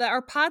that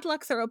our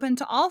Podlucks are open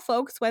to all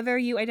folks, whether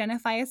you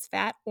identify as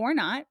fat or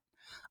not.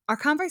 Our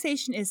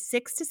conversation is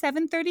 6 to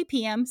 7:30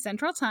 p.m.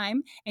 Central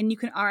Time, and you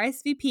can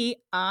RSVP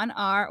on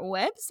our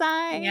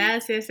website.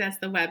 Yes,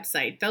 the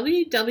website,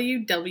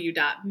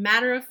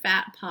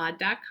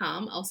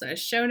 www.matteroffatpod.com. Also has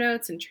show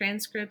notes and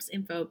transcripts,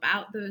 info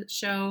about the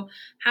show,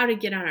 how to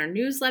get on our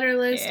newsletter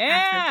list,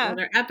 access to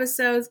other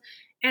episodes,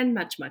 and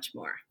much, much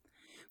more.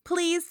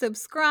 Please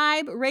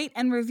subscribe, rate,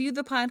 and review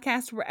the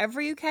podcast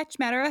wherever you catch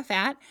Matter of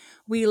Fat.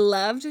 We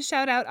love to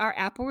shout out our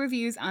Apple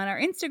reviews on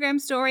our Instagram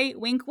story.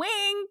 Wink,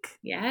 wink.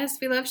 Yes,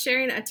 we love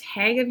sharing a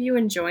tag of you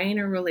enjoying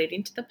or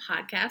relating to the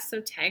podcast,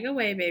 so tag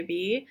away,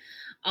 baby.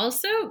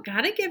 Also,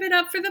 gotta give it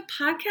up for the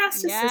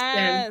podcast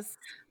assistants.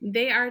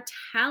 They are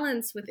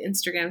talents with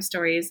Instagram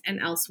stories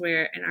and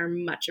elsewhere and are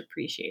much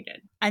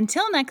appreciated.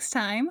 Until next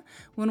time,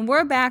 when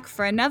we're back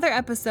for another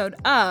episode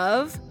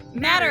of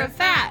Matter of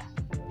Fat.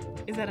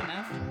 Is that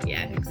enough?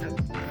 Yeah, I think so.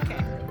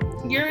 Okay.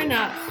 You're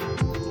enough.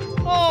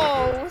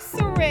 Oh,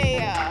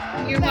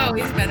 Saraya. You've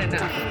always been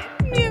enough. Sweet.